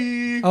 Bye.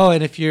 Bye. Oh,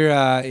 and if you're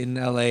in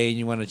LA and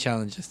you want to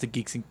challenge us to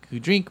Geeks Who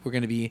Drink, we're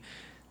going to be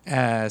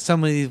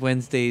some of these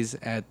Wednesdays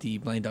at the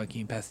Blind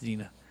Donkey in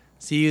Pasadena.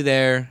 See you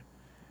there.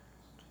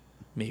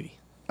 Maybe.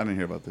 I didn't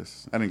hear about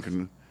this. I didn't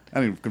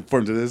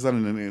conform to this. I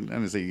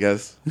didn't say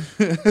yes.